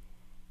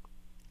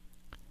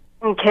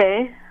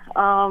 Okay.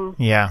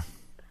 Yeah.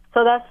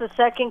 So that's the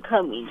second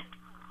coming.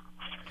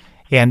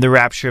 Yeah, and the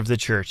rapture of the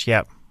church.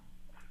 Yep.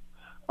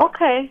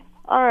 Okay.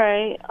 All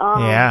right.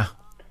 Yeah.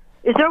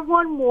 Is there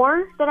one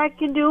more that I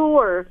can do,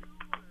 or?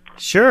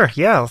 Sure.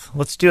 Yeah.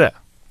 Let's do it.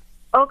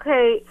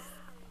 Okay.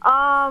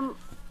 No.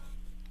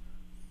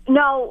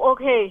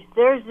 Okay.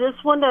 There's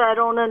this one that I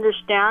don't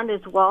understand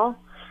as well,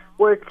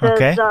 where it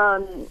says,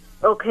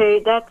 okay,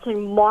 that's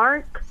in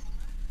Mark.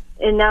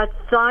 And that's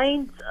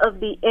signs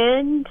of the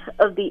end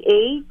of the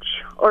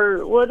age,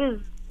 or what is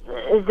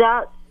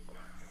that?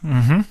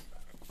 Mm-hmm.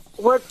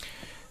 What?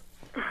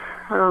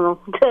 I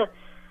don't know.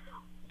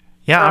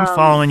 Yeah, I'm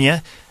following you.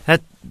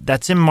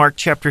 That's in Mark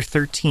chapter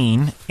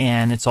 13,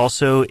 and it's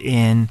also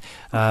in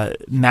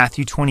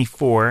Matthew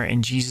 24.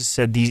 And Jesus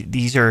said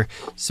these are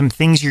some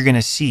things you're going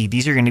to see.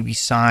 These are going to be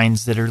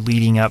signs that are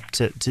leading up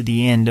to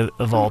the end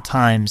of all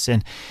times.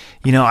 And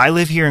I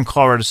live here in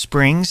Colorado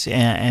Springs,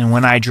 and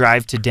when I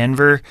drive to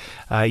Denver,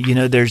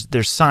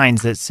 there's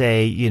signs that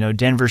say,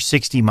 Denver's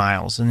 60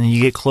 miles, and then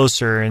you get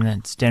closer, and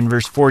it's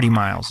Denver's 40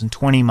 miles and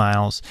 20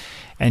 miles.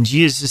 And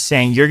Jesus is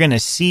saying you're going to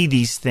see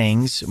these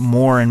things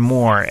more and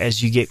more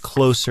as you get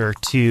closer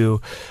to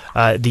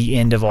the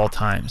end of all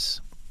times.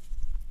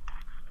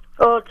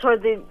 Oh,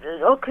 toward the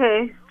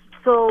okay.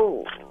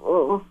 So,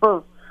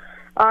 all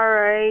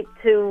right.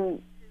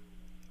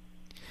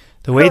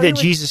 The way that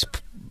Jesus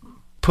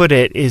put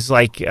it is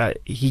like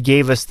he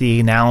gave us the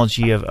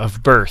analogy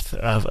of birth,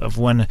 of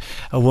when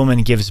a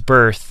woman gives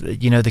birth.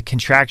 The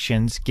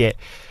contractions get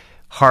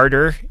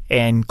harder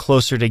and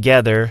closer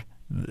together.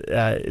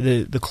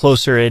 The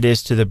closer it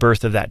is to the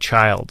birth of that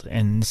child.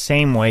 And the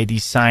same way,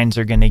 these signs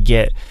are going to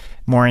get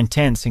more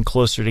intense and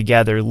closer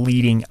together,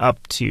 leading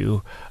up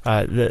to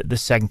the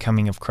second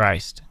coming of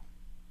Christ.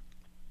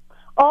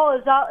 Oh,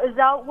 is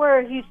that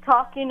where he's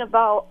talking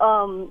about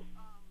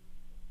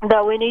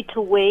that we need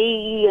to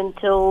wait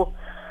until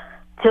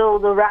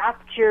the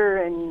rapture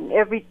and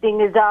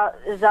everything?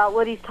 Is that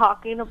what he's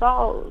talking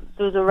about?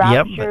 Through the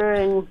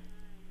rapture?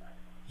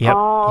 Yep,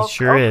 he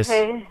sure is.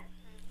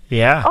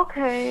 Yeah.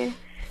 Okay.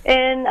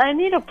 And I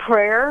need a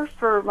prayer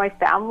for my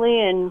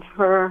family and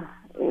for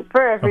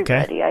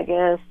everybody, I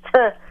guess.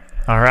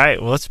 All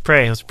right. Well, let's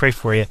pray. Let's pray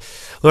for you.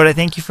 Lord, I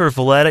thank you for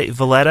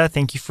Valletta.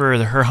 Thank you for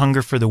her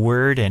hunger for the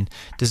word and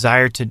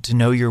desire to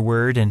know your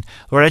word. And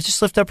Lord, I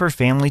just lift up her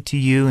family to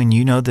you, and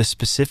you know the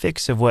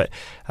specifics of what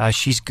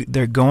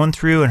they're going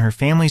through and her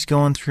family's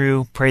going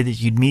through. Pray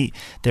that you'd meet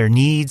their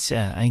needs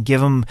and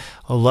give them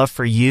a love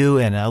for you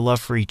and a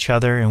love for each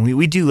other. And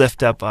we do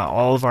lift up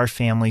all of our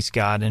families,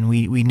 God, and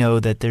we know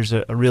that there's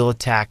a real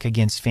attack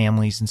against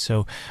families. And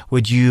so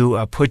would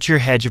you put your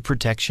hedge of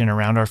protection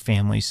around our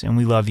families? And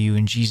we love you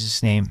in Jesus'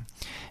 Jesus' name,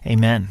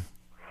 amen.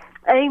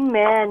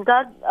 Amen.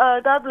 God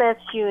bless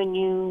you, and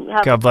you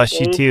have God bless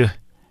you too.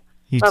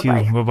 You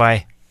Bye-bye. too.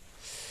 Bye-bye.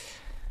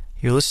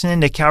 You're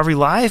listening to Calvary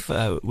Live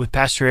with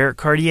Pastor Eric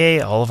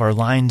Cartier. All of our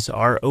lines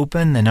are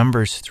open. The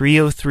number is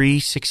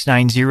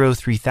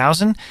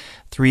 303-690-3000,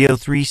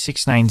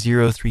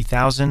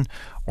 303-690-3000,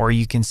 or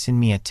you can send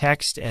me a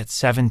text at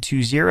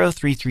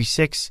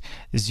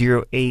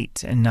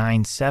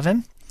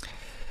 720-336-0897.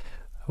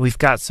 We've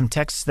got some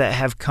texts that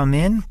have come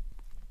in.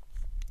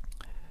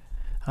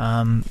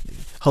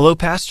 Hello,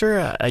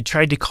 Pastor. I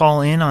tried to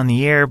call in on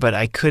the air, but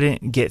I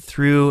couldn't get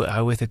through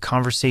with a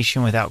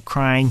conversation without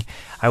crying.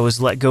 I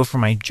was let go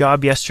from my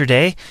job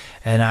yesterday,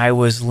 and I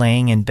was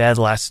laying in bed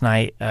last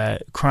night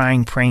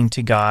crying, praying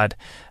to God.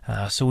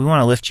 So we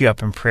want to lift you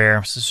up in prayer.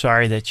 I'm so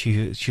sorry that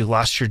you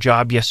lost your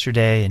job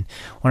yesterday, and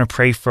want to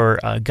pray for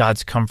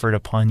God's comfort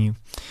upon you.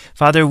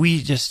 Father,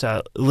 we just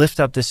lift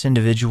up this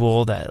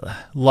individual that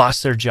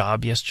lost their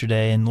job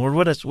yesterday. And Lord,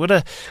 what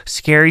a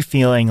scary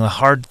feeling, a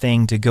hard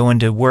thing to go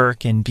into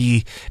work and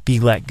be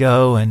let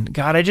go. And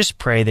God, I just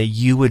pray that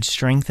you would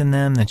strengthen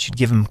them, that you'd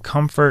give them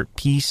comfort,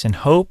 peace, and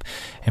hope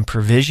and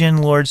provision,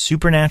 Lord,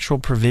 supernatural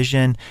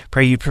provision.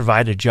 Pray you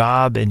provide a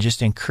job and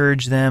just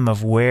encourage them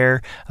of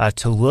where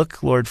to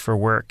look, Lord, for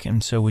work.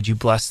 And so would you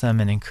bless them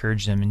and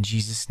encourage them in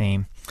Jesus'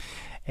 name.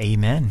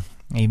 Amen.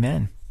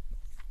 Amen.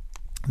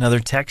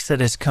 Another text that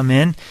has come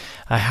in,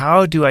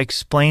 how do I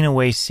explain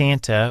away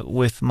Santa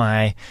with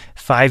my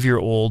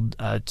 5-year-old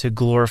to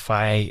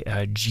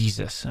glorify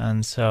Jesus?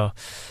 And so,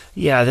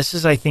 yeah, this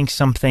is, I think,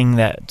 something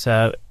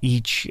that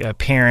each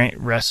parent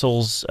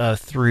wrestles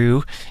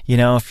through. You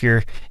know, if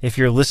you're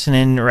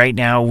listening right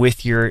now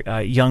with your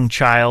young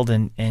child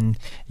and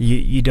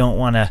you don't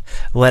want to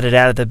let it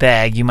out of the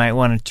bag, you might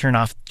want to turn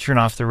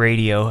off the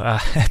radio.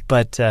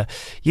 But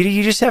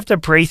you just have to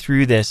pray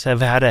through this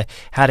of how to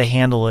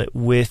handle it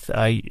with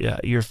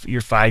your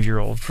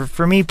 5-year-old.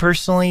 For me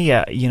personally,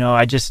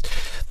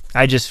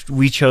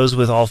 we chose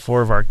with all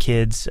 4 of our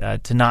kids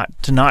to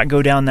not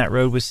go down that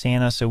road with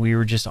Santa, so we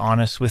were just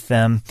honest with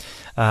them.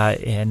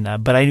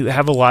 But I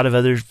have a lot of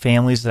other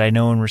families that I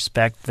know and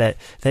respect that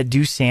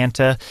do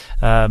Santa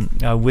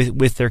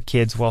with their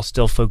kids while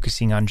still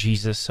focusing on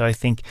Jesus. So I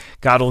think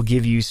God will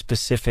give you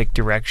specific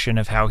direction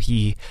of how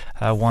He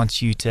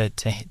wants you to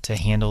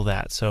handle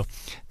that. So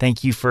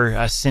thank you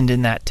for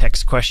sending that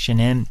text question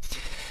in.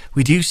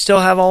 We do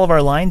still have all of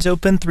our lines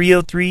open,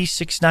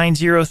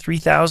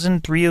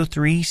 303-690-3000,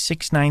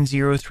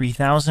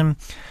 303-690-3000.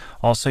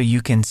 Also,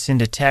 you can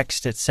send a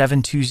text at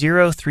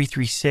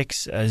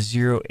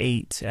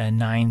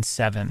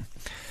 720-336-0897.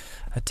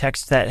 A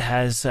text that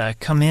has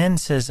come in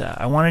says,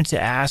 I wanted to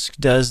ask,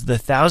 does the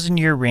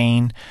 1,000-year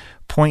reign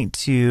point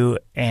to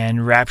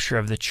and rapture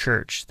of the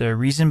church? The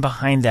reason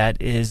behind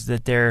that is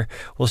that there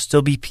will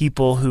still be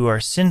people who are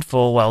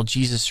sinful while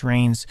Jesus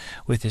reigns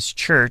with his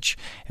church,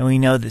 and we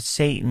know that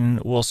Satan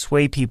will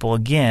sway people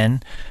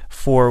again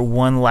for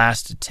one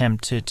last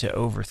attempt to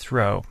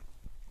overthrow.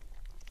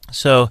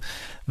 So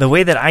the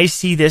way that I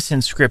see this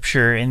in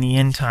Scripture in the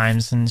end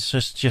times, and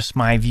it's just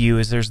my view,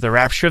 is there's the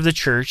rapture of the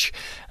church,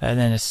 and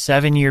then a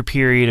 7-year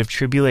period of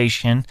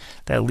tribulation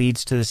that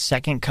leads to the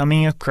second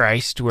coming of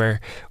Christ, where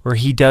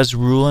he does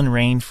rule and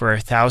reign for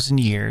 1,000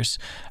 years.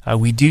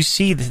 We do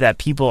see that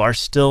people are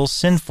still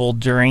sinful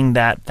during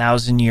that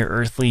 1,000-year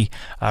earthly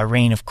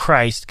reign of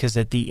Christ, because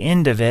at the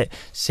end of it,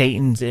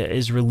 Satan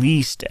is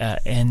released,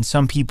 and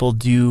some people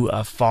do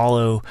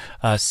follow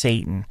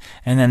Satan,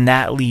 and then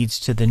that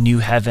leads to the new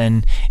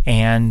heaven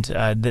and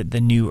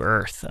the new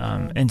earth.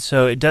 And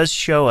so it does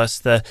show us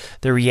the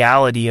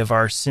reality of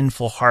our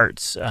sinful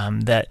hearts,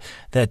 that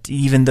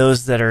even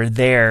those that are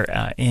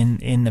there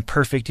in the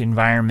perfect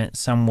environment,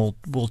 some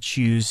will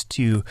choose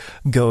to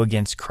go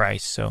against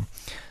Christ.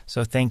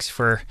 So thanks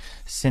for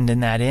sending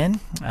that in.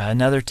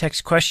 Another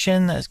text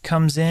question that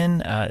comes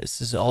in.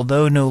 This is,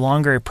 although no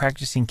longer a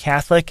practicing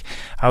Catholic,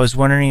 I was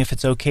wondering if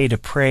it's okay to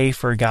pray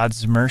for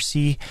God's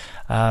mercy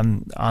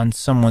on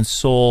someone's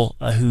soul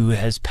who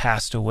has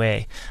passed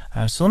away.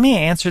 So let me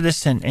answer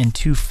this in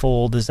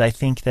twofold, as I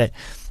think that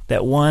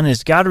one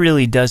is God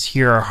really does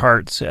hear our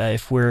hearts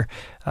if we're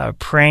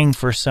praying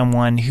for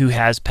someone who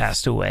has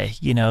passed away.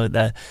 You know,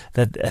 that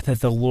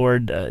the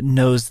Lord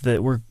knows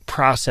that we're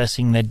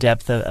processing the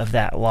depth of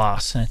that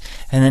loss. And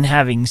then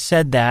having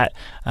said that,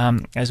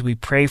 as we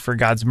pray for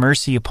God's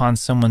mercy upon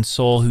someone's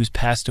soul who's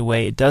passed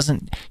away, it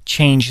doesn't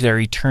change their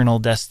eternal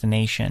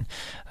destination.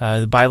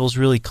 The Bible's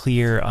really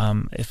clear.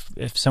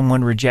 If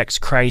someone rejects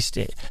Christ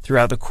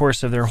throughout the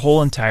course of their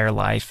whole entire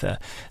life,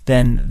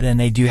 then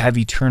they do have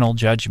eternal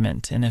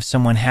judgment. And if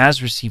someone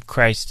has received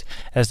Christ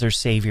as their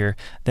Savior,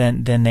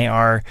 then they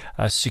are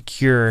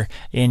secure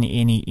in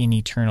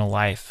eternal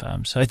life.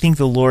 So I think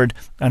the Lord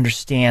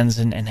understands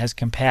and has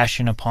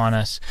compassion upon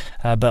us,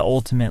 but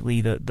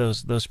ultimately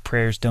those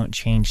prayers don't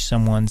change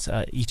someone's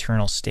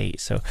eternal state.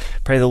 So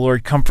pray the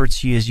Lord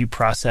comforts you as you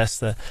process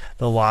the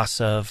loss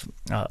of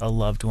a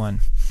loved one.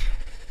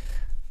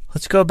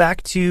 Let's go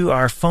back to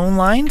our phone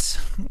lines.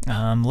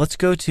 Let's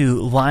go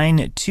to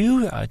line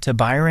 2 to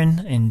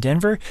Byron in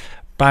Denver.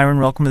 Byron,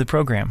 welcome to the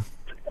program.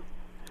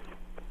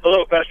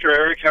 Hello, Pastor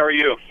Eric. How are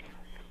you?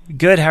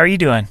 Good. How are you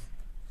doing?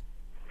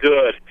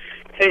 Good.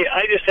 Hey,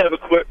 I just have a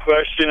quick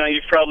question.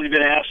 You've probably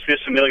been asked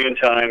this a million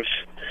times.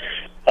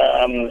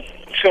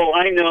 So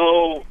I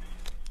know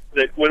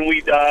that when we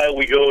die,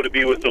 we go to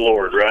be with the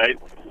Lord, right?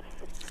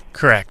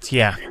 Correct,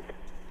 yeah.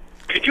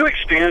 Could you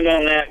expand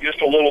on that just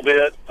a little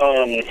bit?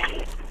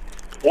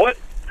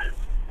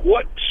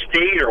 What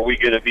state are we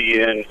going to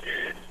be in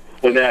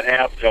when that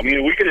happens? I mean,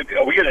 are we going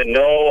to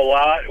know a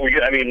lot?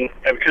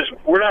 Because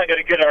we're not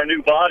going to get our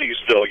new bodies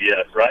still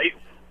yet, right?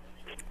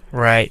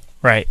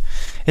 Right.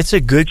 It's a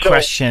good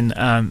question.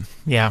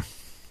 Yeah.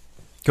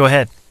 Go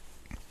ahead.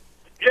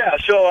 Yeah,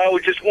 so I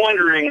was just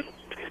wondering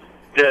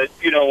that,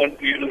 when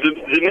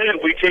the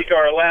minute we take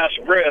our last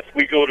breath,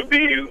 we go to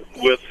be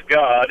with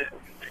God.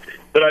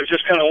 But I was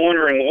just kind of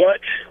wondering,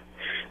 what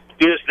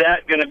is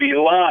that going to be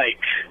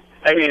like?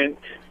 I mean,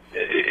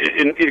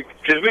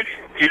 because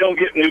you don't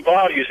get new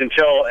bodies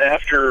until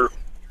after,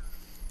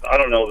 I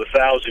don't know, the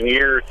 1,000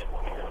 years.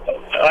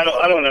 I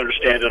don't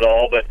understand it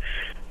all, but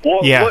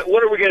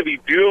what are we going to be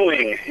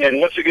doing, and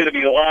what's it going to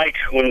be like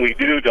when we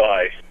do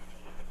die?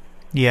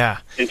 Yeah.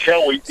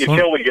 Until we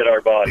get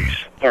our bodies,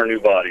 our new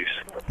bodies.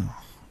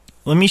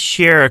 Let me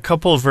share a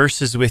couple of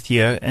verses with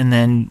you, and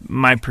then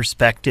my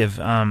perspective.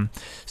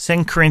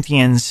 2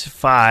 Corinthians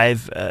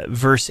 5,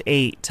 verse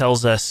 8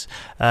 tells us,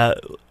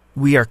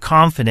 we are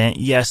confident,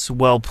 yes,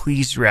 well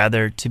pleased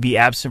rather, to be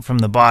absent from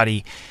the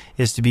body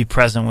is to be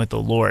present with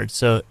the Lord.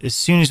 So as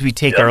soon as we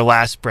take our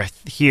last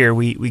breath here,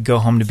 we go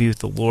home to be with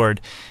the Lord.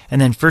 And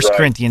then 1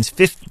 Corinthians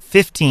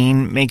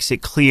 15 makes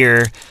it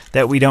clear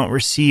that we don't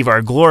receive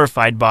our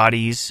glorified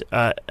bodies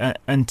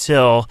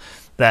until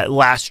that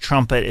last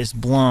trumpet is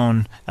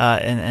blown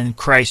and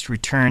Christ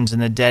returns and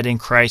the dead in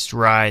Christ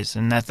rise.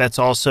 And that's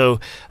also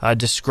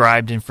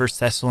described in 1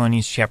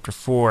 Thessalonians chapter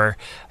 4,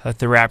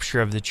 the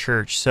rapture of the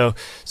church. So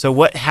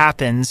what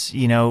happens,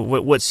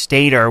 what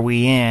state are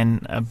we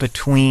in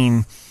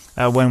between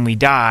when we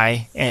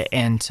die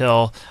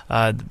until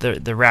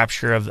the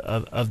rapture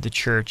of the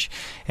church?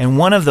 And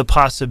one of the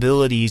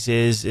possibilities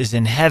is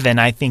in heaven,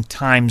 I think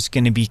time's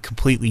going to be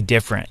completely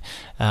different.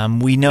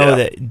 We know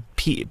that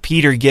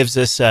Peter gives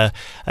us an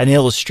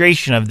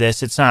illustration of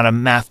this. It's not a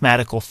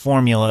mathematical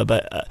formula,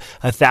 but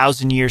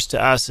 1,000 years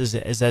to us is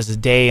as a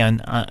day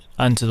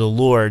unto the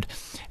Lord.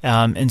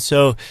 And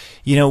so,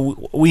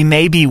 we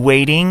may be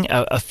waiting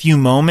a few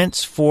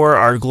moments for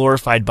our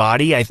glorified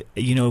body.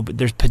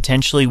 There's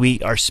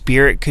potentially our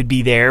spirit could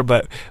be there,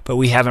 but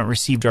we haven't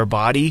received our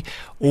body.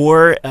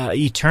 Or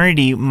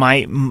eternity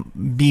might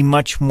be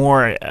much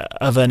more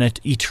of an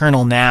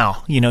eternal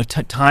now.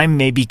 Time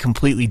may be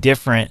completely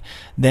different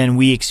than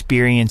we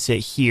experience it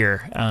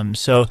here.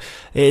 So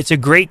it's a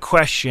great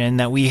question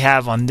that we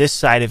have on this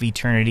side of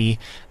eternity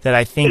that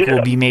I think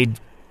will be made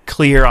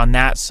clear on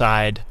that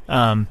side.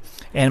 And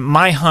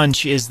my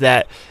hunch is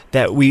that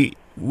we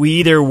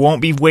either won't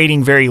be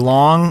waiting very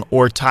long,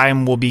 or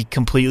time will be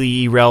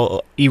completely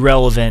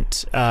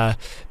irrelevant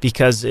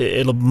because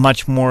it'll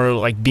much more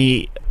like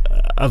be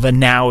of a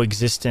now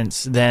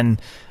existence than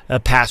a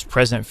past,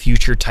 present,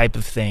 future type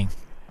of thing.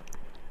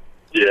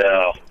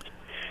 Yeah.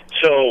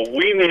 So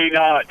we may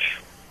not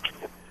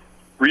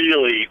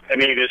really. I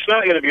mean, it's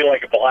not going to be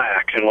like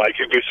black and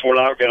we're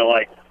not going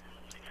to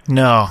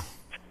No.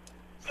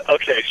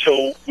 Okay,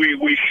 so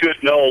we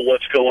should know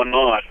what's going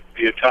on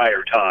the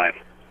entire time.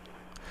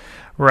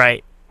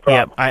 Right.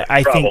 Yeah.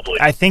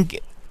 I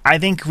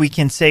think we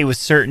can say with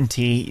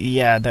certainty,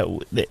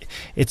 that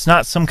it's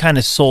not some kind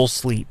of soul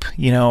sleep,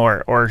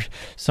 or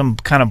some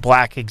kind of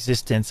black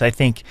existence. I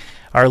think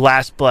our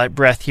last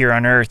breath here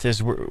on earth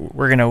is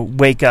we're going to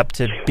wake up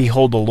to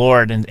behold the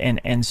Lord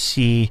and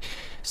see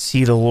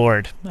the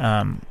Lord.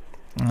 And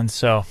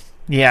so,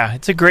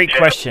 it's a great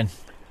question.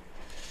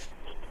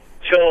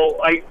 So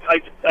I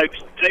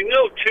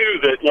know too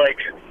that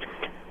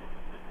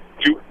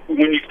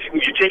when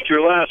you take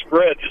your last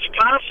breath, it's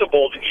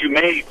possible that you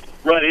may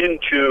run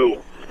into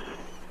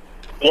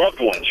loved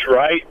ones,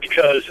 right?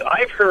 Because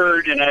I've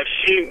heard and I've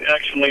seen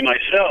actually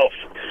myself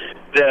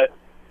that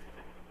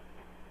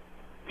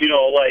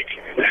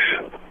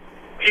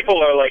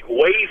people are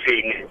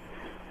waving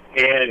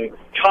and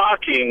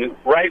talking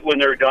right when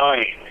they're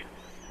dying.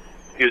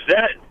 Is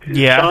that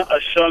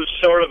some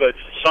sort of a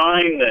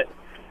sign that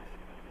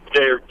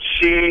they're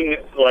seeing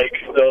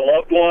the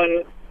loved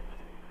one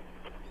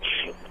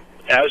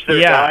as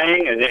they're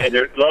dying, and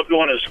their loved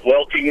one is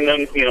welcoming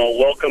them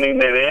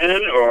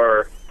in,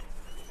 or?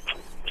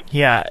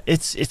 Yeah,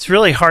 it's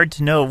really hard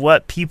to know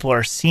what people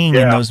are seeing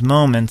in those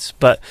moments,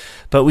 but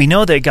we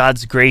know that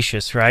God's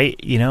gracious, right?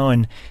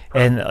 And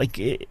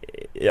do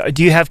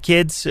you have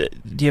kids?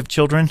 Do you have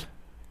children?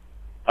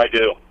 I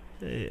do.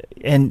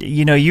 And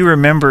you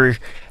remember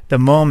the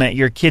moment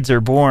your kids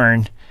are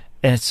born.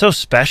 And it's so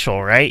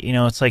special, right?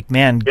 It's like,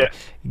 man,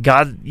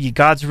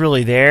 God's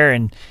really there,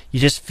 and you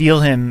just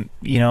feel Him,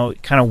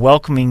 kind of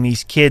welcoming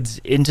these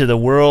kids into the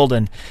world,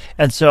 and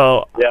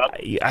so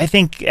I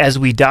think as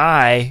we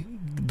die,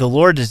 the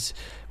Lord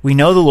we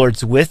know the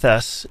Lord's with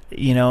us,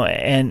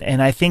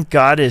 and I think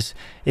God is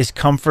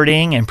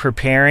comforting and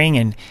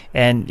preparing,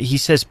 and he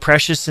says,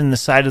 precious in the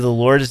sight of the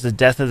Lord is the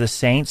death of the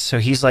saints. So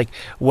he's like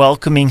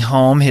welcoming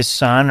home his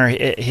son or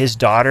his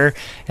daughter,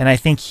 and I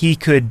think he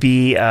could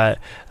be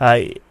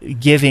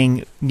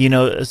giving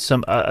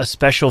a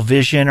special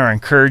vision or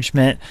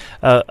encouragement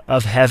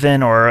of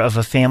heaven or of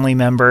a family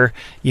member,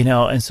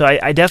 and so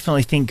I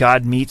definitely think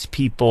God meets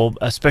people,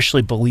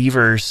 especially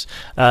believers,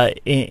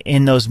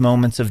 in those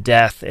moments of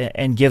death,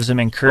 and gives them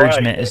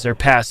encouragement as they're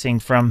passing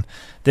from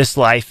this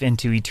life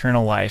into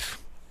eternal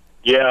life.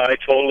 Yeah, I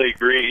totally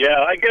agree.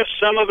 Yeah, I guess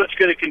some of it's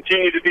going to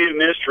continue to be a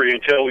mystery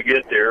until we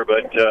get there.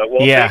 But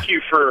thank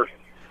you for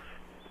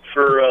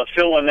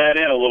filling that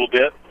in a little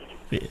bit.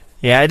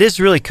 Yeah, it is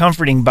really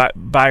comforting,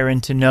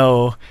 Byron, to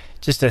know,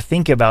 just to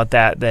think about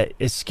that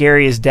as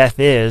scary as death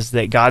is,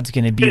 that God's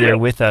going to be there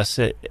with us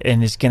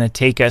and is going to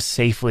take us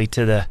safely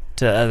to the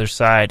other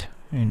side.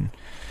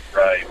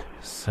 Right.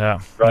 So,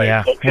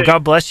 yeah. Okay. Well,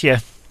 God bless you.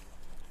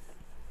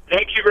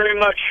 Thank you very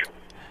much.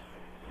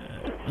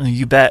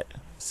 You bet.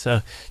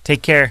 So,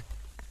 take care.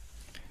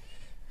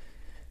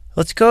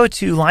 Let's go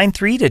to line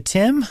 3 to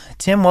Tim.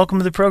 Tim, welcome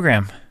to the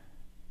program.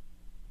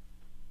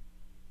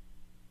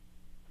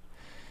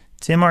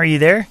 Tim, are you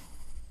there?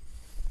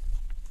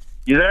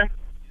 You there?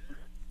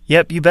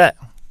 Yep, you bet.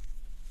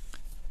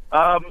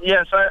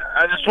 Yes,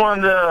 I just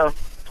wanted to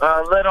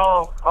let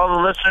all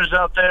the listeners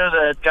out there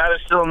that God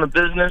is still in the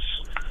business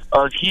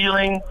of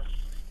healing,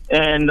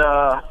 and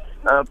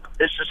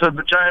it's just a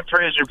giant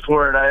praise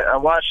report. I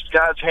watched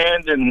God's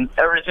hand in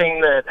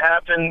everything that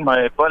happened.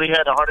 My buddy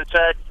had a heart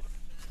attack,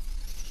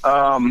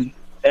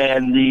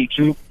 and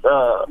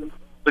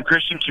the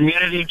Christian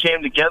community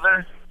came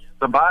together.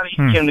 The body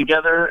came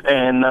together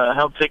and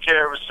helped take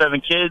care of his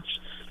 7 kids,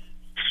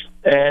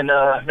 and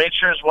made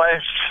sure his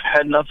wife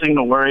had nothing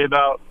to worry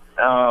about.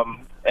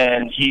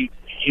 And he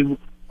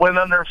went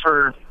under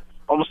for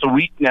almost a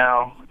week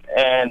now,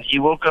 and he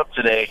woke up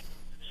today.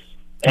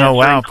 Oh,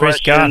 wow,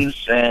 praise God.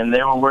 And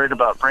they were worried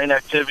about brain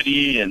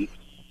activity and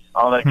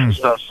all that kind of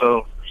stuff.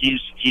 So he's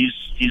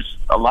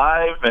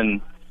alive,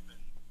 and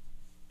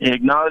he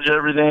acknowledged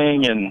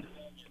everything and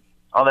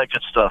all that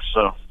good stuff.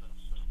 So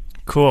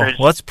cool.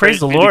 Let's praise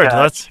the Lord.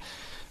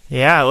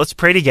 Let's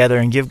pray together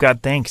and give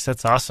God thanks.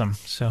 That's awesome.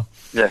 So,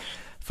 yes.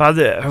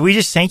 Father, we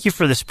just thank you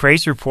for this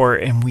praise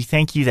report, and we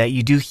thank you that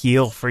you do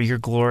heal for your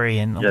glory.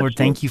 And Lord,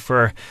 thank you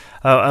for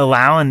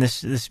allowing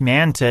this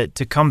man to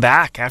come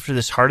back after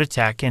this heart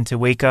attack and to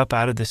wake up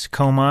out of this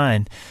coma.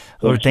 And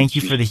Lord, thank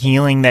you for the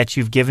healing that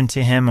you've given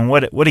to him, and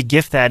what a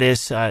gift that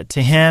is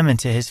to him and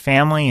to his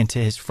family and to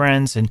his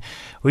friends. And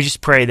we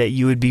just pray that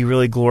you would be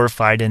really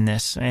glorified in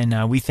this.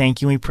 And we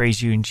thank you and we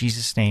praise you in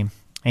Jesus' name.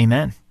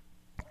 Amen.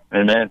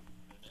 Amen.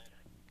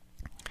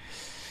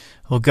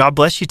 Well, God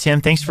bless you, Tim.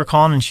 Thanks for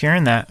calling and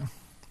sharing that.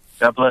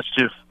 God bless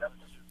you.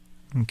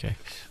 Okay.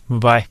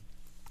 Bye-bye.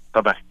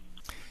 Bye-bye.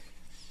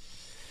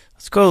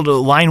 Let's go to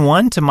line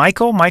 1 to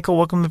Michael. Michael,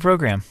 welcome to the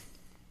program.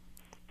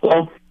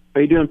 Hello. How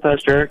you doing,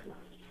 Pastor Eric?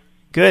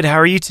 Good. How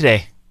are you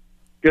today?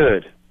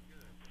 Good.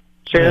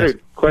 So I had a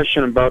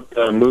question about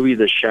the movie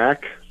The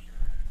Shack.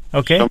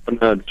 Okay.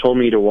 Someone told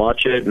me to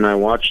watch it, and I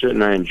watched it,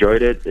 and I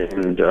enjoyed it,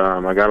 and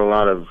I got a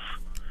lot of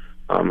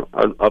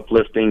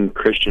uplifting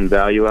Christian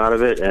value out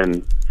of it.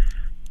 And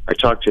I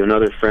talked to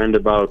another friend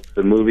about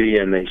the movie,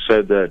 and they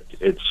said that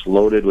it's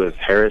loaded with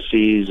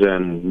heresies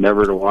and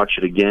never to watch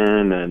it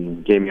again,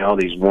 and gave me all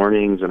these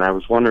warnings. And I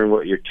was wondering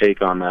what your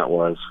take on that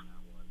was.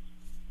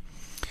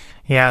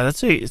 Yeah,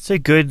 it's a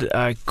good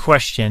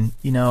question.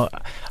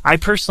 I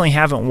personally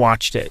haven't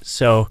watched it,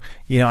 so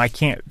I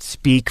can't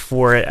speak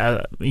for it.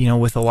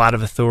 With a lot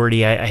of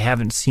authority. I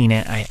haven't seen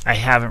it. I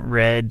haven't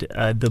read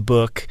the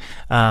book.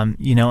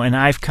 And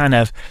I've kind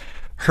of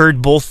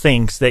heard both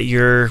things that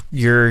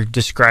you're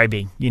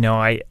describing.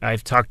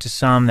 I've talked to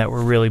some that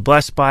were really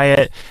blessed by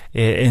it,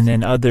 and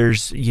then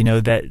others,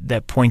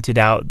 that pointed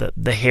out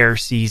the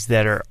heresies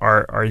that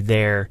are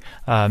there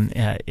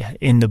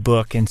in the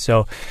book. And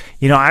so,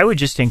 I would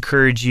just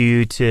encourage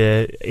you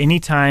to,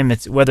 anytime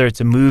whether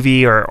it's a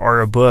movie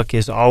or a book,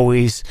 is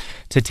always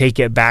to take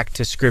it back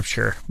to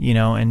Scripture.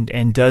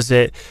 And does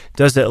it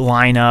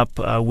line up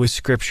with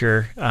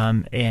Scripture,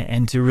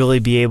 and to really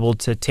be able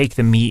to take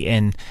the meat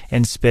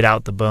and spit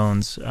out the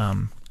bones.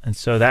 And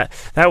so that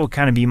would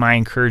kind of be my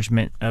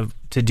encouragement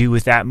to do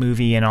with that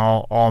movie and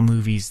all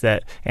movies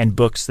and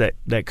books that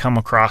come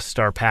across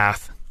our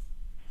path.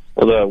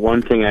 Well, the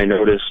one thing I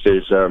noticed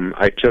is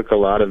I took a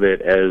lot of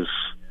it as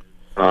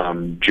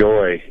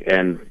joy,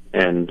 and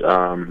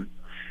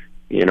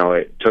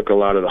it took a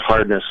lot of the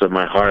hardness of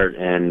my heart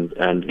and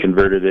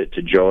converted it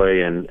to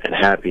joy and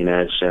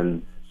happiness,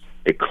 and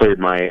it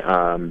cleared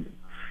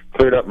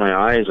up my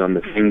eyes on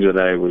the things that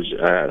I was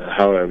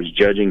how I was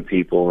judging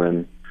people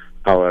and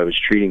how I was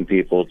treating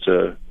people,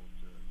 to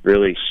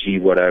really see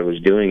what I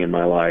was doing in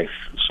my life.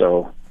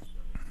 So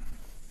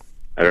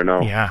I don't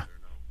know. Yeah,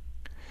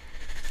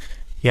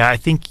 I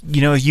think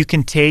you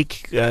can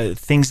take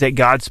things that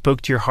God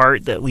spoke to your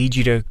heart that lead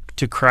you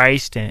to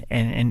Christ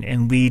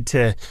and lead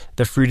to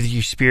the fruit of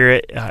your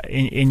Spirit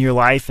in your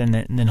life, and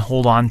then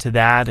hold on to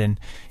that. And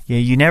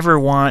you never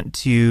want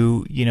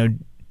to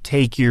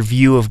take your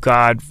view of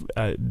God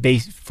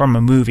based from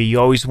a movie. You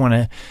always want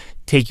to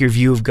take your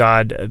view of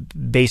God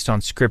based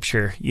on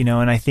Scripture,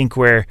 and I think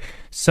where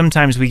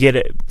sometimes we get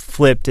it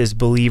flipped as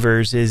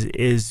believers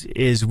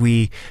is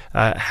we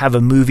have a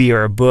movie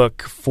or a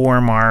book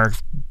form our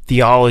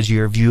theology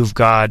or view of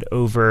God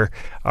over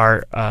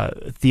our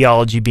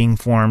theology being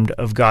formed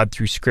of God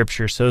through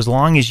Scripture. So as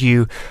long as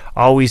you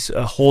always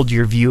hold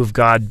your view of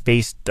God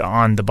based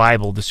on the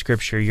Bible, the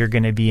Scripture, you're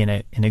going to be in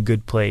a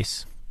good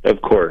place.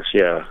 Of course,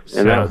 yeah,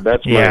 and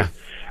that's my.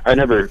 I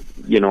never,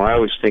 I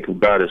always think of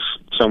God as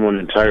someone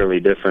entirely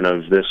different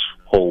of this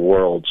whole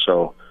world.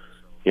 So,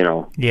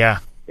 yeah,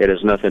 it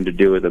has nothing to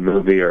do with a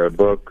movie or a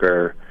book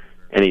or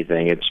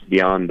anything. It's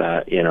beyond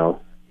that,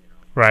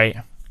 Right.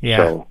 Yeah.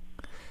 So,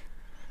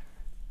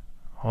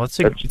 well, it's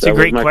a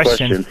great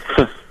question.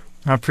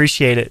 I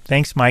appreciate it.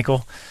 Thanks,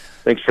 Michael.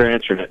 Thanks for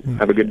answering it.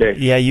 Have a good day.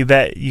 Yeah, you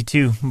bet. You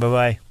too.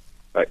 Bye-bye.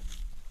 Bye.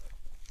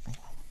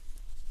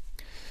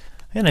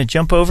 I'm going to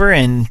jump over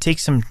and take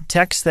some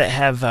texts that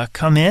have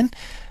come in.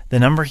 The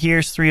number here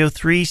is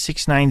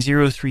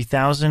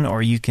 303-690-3000,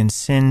 or you can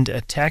send a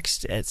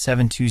text at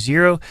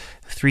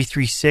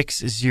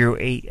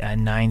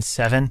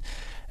 720-336-0897.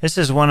 This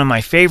is one of my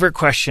favorite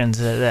questions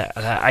that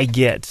I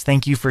get.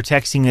 Thank you for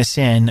texting this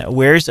in.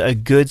 Where's a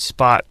good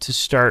spot to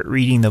start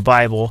reading the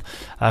Bible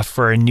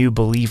for a new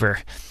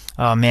believer?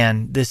 Oh,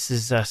 man, this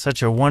is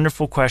such a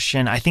wonderful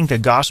question. I think the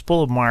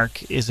Gospel of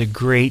Mark is a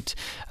great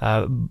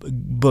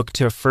book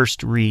to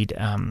first read.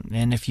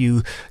 And if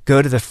you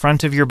go to the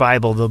front of your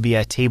Bible, there'll be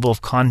a table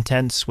of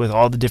contents with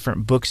all the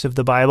different books of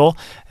the Bible.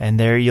 And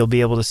there you'll be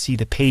able to see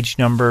the page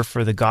number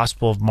for the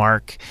Gospel of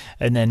Mark.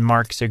 And then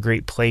Mark's a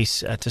great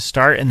place to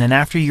start. And then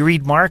after you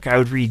read Mark, I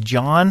would read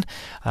John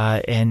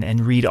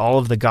and read all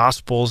of the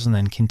Gospels and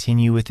then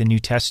continue with the New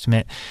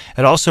Testament.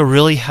 It also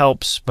really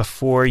helps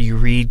before you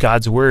read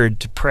God's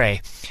Word to pray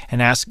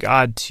and ask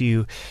God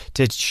to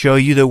show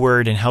you the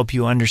Word and help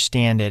you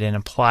understand it and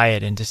apply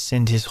it, and to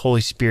send His Holy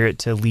Spirit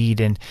to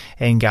lead and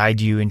guide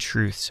you in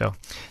truth. So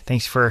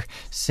thanks for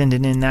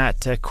sending in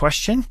that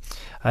question.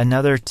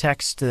 Another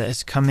text that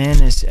has come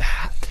in is,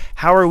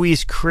 how are we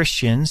as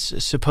Christians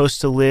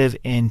supposed to live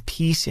in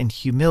peace and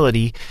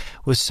humility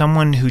with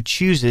someone who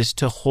chooses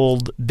to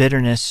hold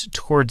bitterness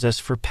towards us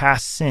for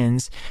past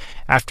sins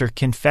after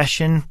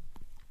confession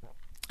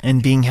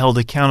and being held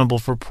accountable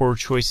for poor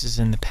choices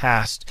in the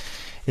past?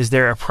 Is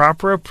there a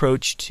proper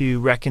approach to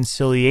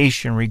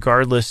reconciliation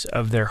regardless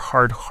of their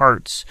hard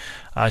hearts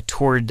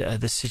toward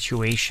the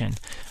situation?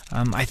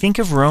 I think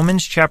of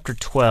Romans chapter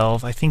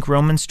 12. I think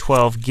Romans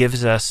 12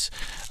 gives us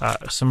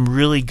some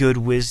really good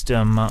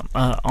wisdom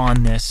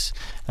on this.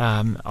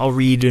 I'll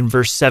read in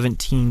verse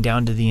 17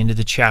 down to the end of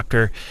the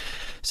chapter.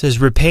 It says,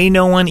 "Repay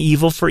no one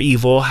evil for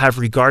evil, have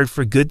regard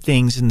for good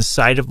things in the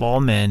sight of all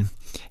men.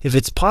 If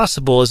it's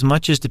possible, as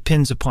much as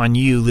depends upon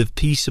you, live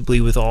peaceably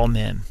with all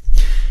men.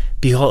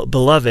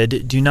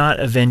 Beloved, do not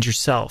avenge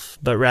yourself,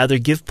 but rather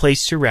give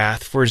place to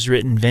wrath, for it is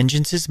written,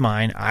 'Vengeance is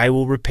mine, I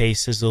will repay,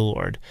 says the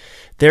Lord.'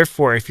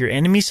 Therefore, if your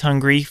enemy's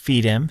hungry,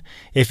 feed him.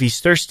 If he's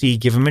thirsty,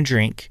 give him a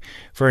drink.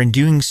 For in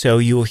doing so,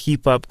 you will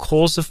heap up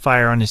coals of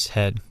fire on his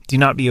head. Do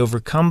not be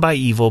overcome by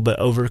evil, but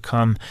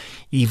overcome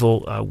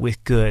evil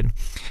with good."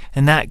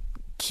 And that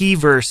key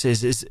verse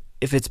is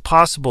if it's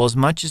possible, as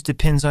much as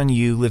depends on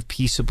you, live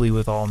peaceably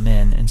with all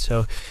men. And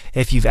so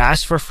if you've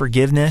asked for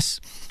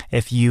forgiveness,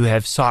 if you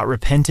have sought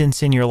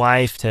repentance in your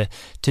life to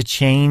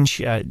change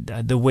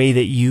the way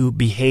that you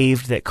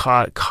behaved that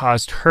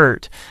caused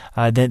hurt,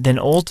 then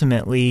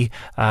ultimately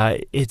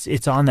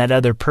it's on that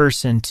other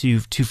person to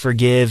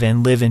forgive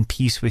and live in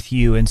peace with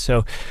you. And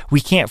so we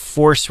can't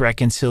force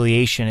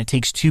reconciliation. It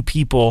takes two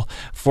people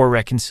for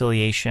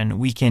reconciliation.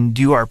 We can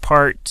do our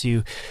part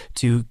to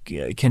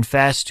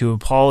confess, to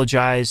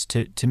apologize,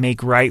 to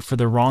make right for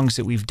the wrongs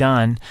that we've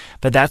done.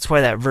 But that's why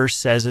that verse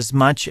says, as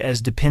much as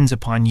depends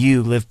upon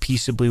you, live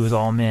peaceably with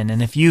all men.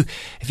 And if you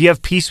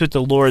have peace with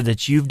the Lord,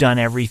 that you've done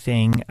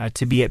everything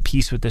to be at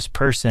peace with this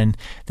person,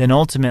 then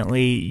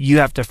ultimately you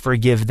have to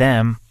forgive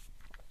them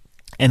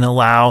and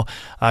allow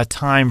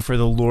time for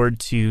the Lord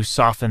to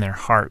soften their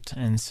heart.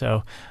 And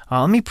so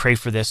let me pray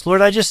for this. Lord,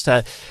 I just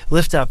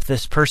lift up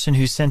this person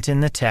who sent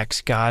in the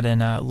text, God,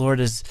 and Lord,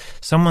 as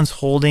someone's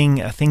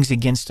holding things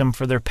against them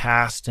for their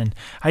past, and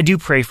I do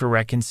pray for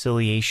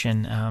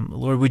reconciliation.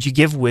 Lord, would you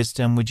give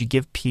wisdom, would you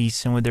give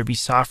peace, and would there be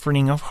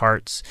softening of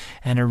hearts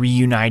and a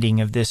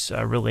reuniting of this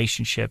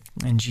relationship?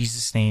 In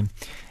Jesus' name,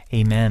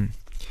 amen.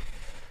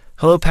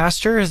 Hello,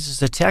 Pastor. This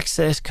is a text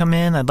that has come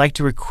in. I'd like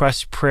to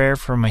request prayer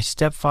for my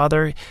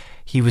stepfather.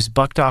 He was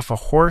bucked off a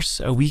horse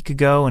a week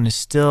ago and is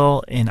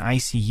still in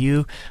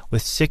ICU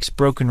with 6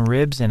 broken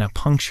ribs and a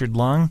punctured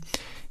lung.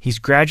 He's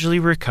gradually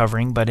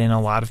recovering, but in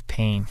a lot of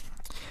pain.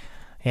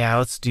 Yeah,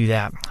 let's do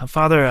that.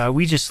 Father,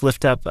 we just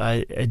lift up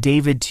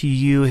David to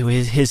you,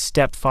 his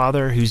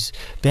stepfather, who's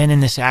been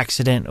in this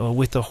accident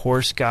with the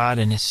horse, God,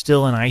 and is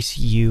still in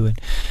ICU.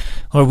 And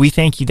Lord, we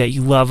thank you that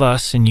you love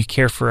us and you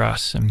care for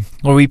us. And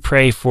Lord, we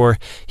pray for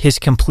his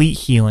complete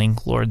healing,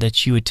 Lord,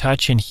 that you would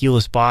touch and heal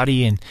his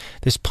body and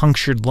this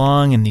punctured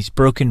lung and these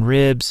broken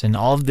ribs and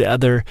all of the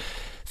other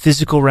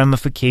physical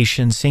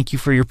ramifications. Thank you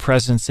for your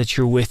presence, that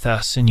you're with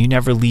us and you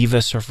never leave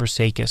us or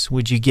forsake us.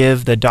 Would you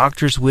give the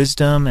doctors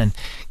wisdom and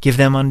give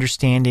them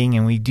understanding?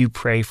 And we do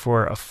pray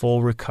for a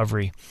full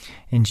recovery.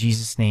 In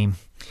Jesus' name,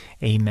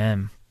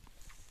 amen.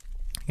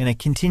 I'm going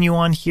to continue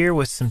on here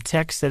with some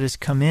text that has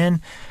come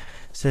in.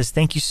 It says,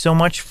 thank you so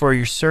much for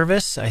your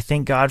service. I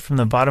thank God from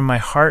the bottom of my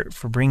heart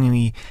for bringing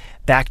me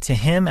back to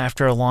him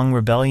after a long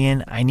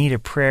rebellion. I need a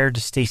prayer to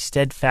stay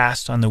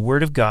steadfast on the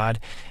Word of God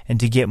and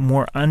to get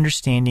more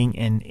understanding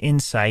and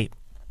insight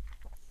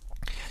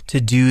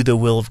to do the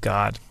will of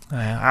God.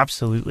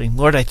 Absolutely.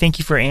 Lord, I thank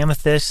you for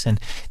Amethyst and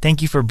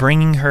thank you for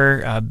bringing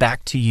her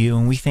back to you.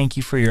 And we thank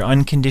you for your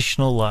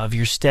unconditional love,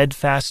 your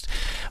steadfast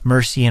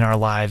mercy in our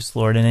lives,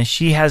 Lord. And as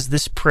she has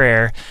this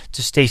prayer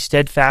to stay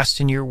steadfast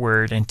in your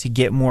word and to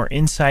get more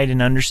insight and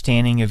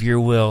understanding of your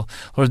will,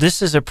 Lord,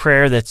 this is a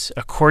prayer that's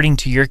according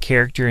to your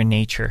character and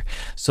nature.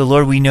 So,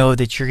 Lord, we know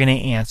that you're going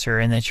to answer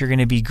and that you're going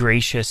to be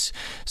gracious.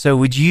 So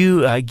would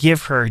you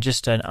give her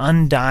just an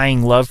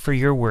undying love for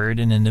your word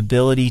and an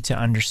ability to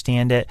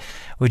understand it?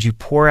 Would you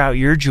pour out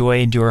your joy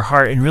into her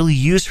heart and really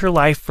use her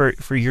life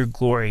for your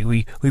glory?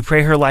 We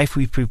pray her life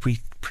we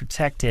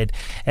protected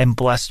and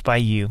blessed by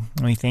you.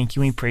 And we thank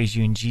you and we praise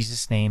you in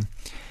Jesus' name.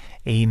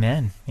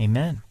 Amen.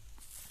 Amen.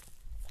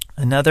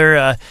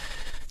 Another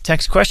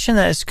text question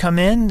that has come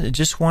in,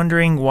 just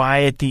wondering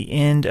why at the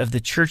end of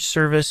the church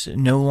service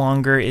no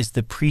longer is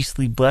the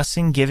priestly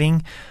blessing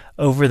giving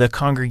over the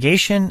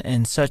congregation.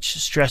 In such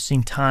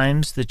stressing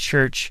times, the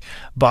church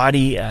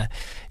body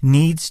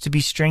needs to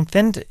be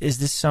strengthened. Is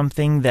this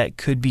something that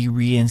could be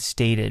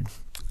reinstated?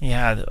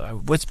 Yeah,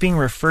 what's being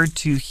referred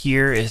to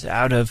here is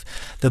out of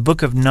the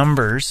book of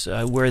Numbers,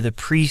 where the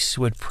priests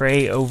would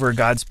pray over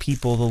God's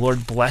people. The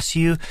Lord bless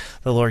you,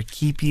 the Lord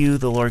keep you,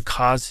 the Lord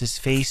cause his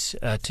face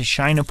to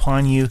shine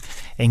upon you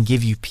and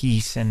give you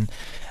peace. And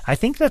I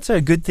think that's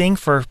a good thing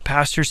for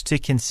pastors to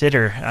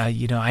consider.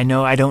 I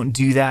know I don't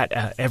do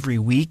that every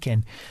week,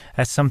 and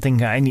that's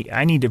something I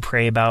need to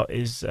pray about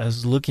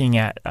is looking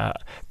at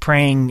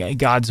praying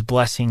God's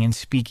blessing and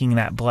speaking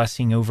that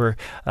blessing over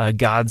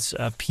God's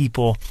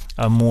people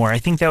more. I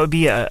think that would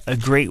be a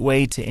great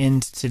way to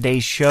end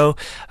today's show.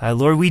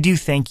 Lord, we do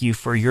thank you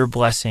for your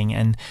blessing,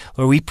 and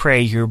Lord, we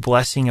pray your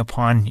blessing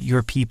upon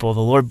your people. The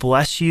Lord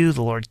bless you,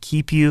 the Lord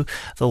keep you,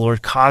 the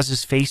Lord cause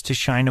his face to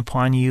shine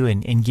upon you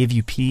and give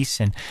you peace.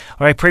 And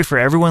Lord, I pray for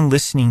everyone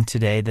listening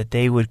today that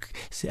they would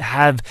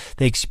have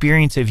the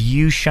experience of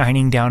you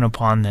shining down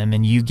upon them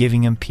and you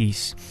giving them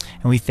peace.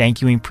 And we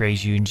thank you and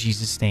praise you in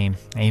Jesus' name.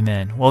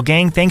 Amen. Well,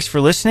 gang, thanks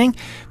for listening.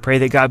 Pray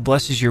that God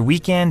blesses your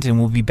weekend, and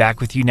we'll be back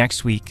with you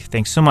next week.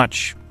 Thanks so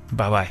much.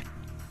 Bye-bye.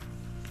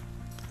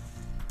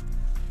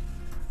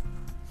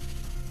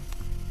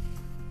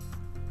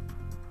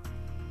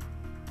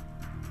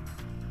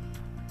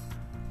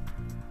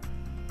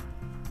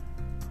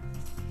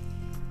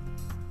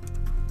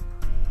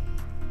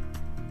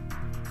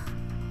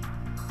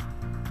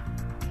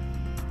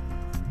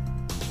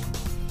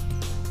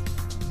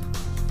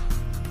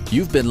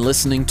 You've been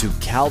listening to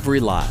Calvary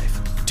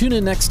Live. Tune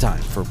in next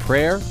time for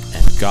prayer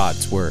and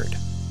God's Word.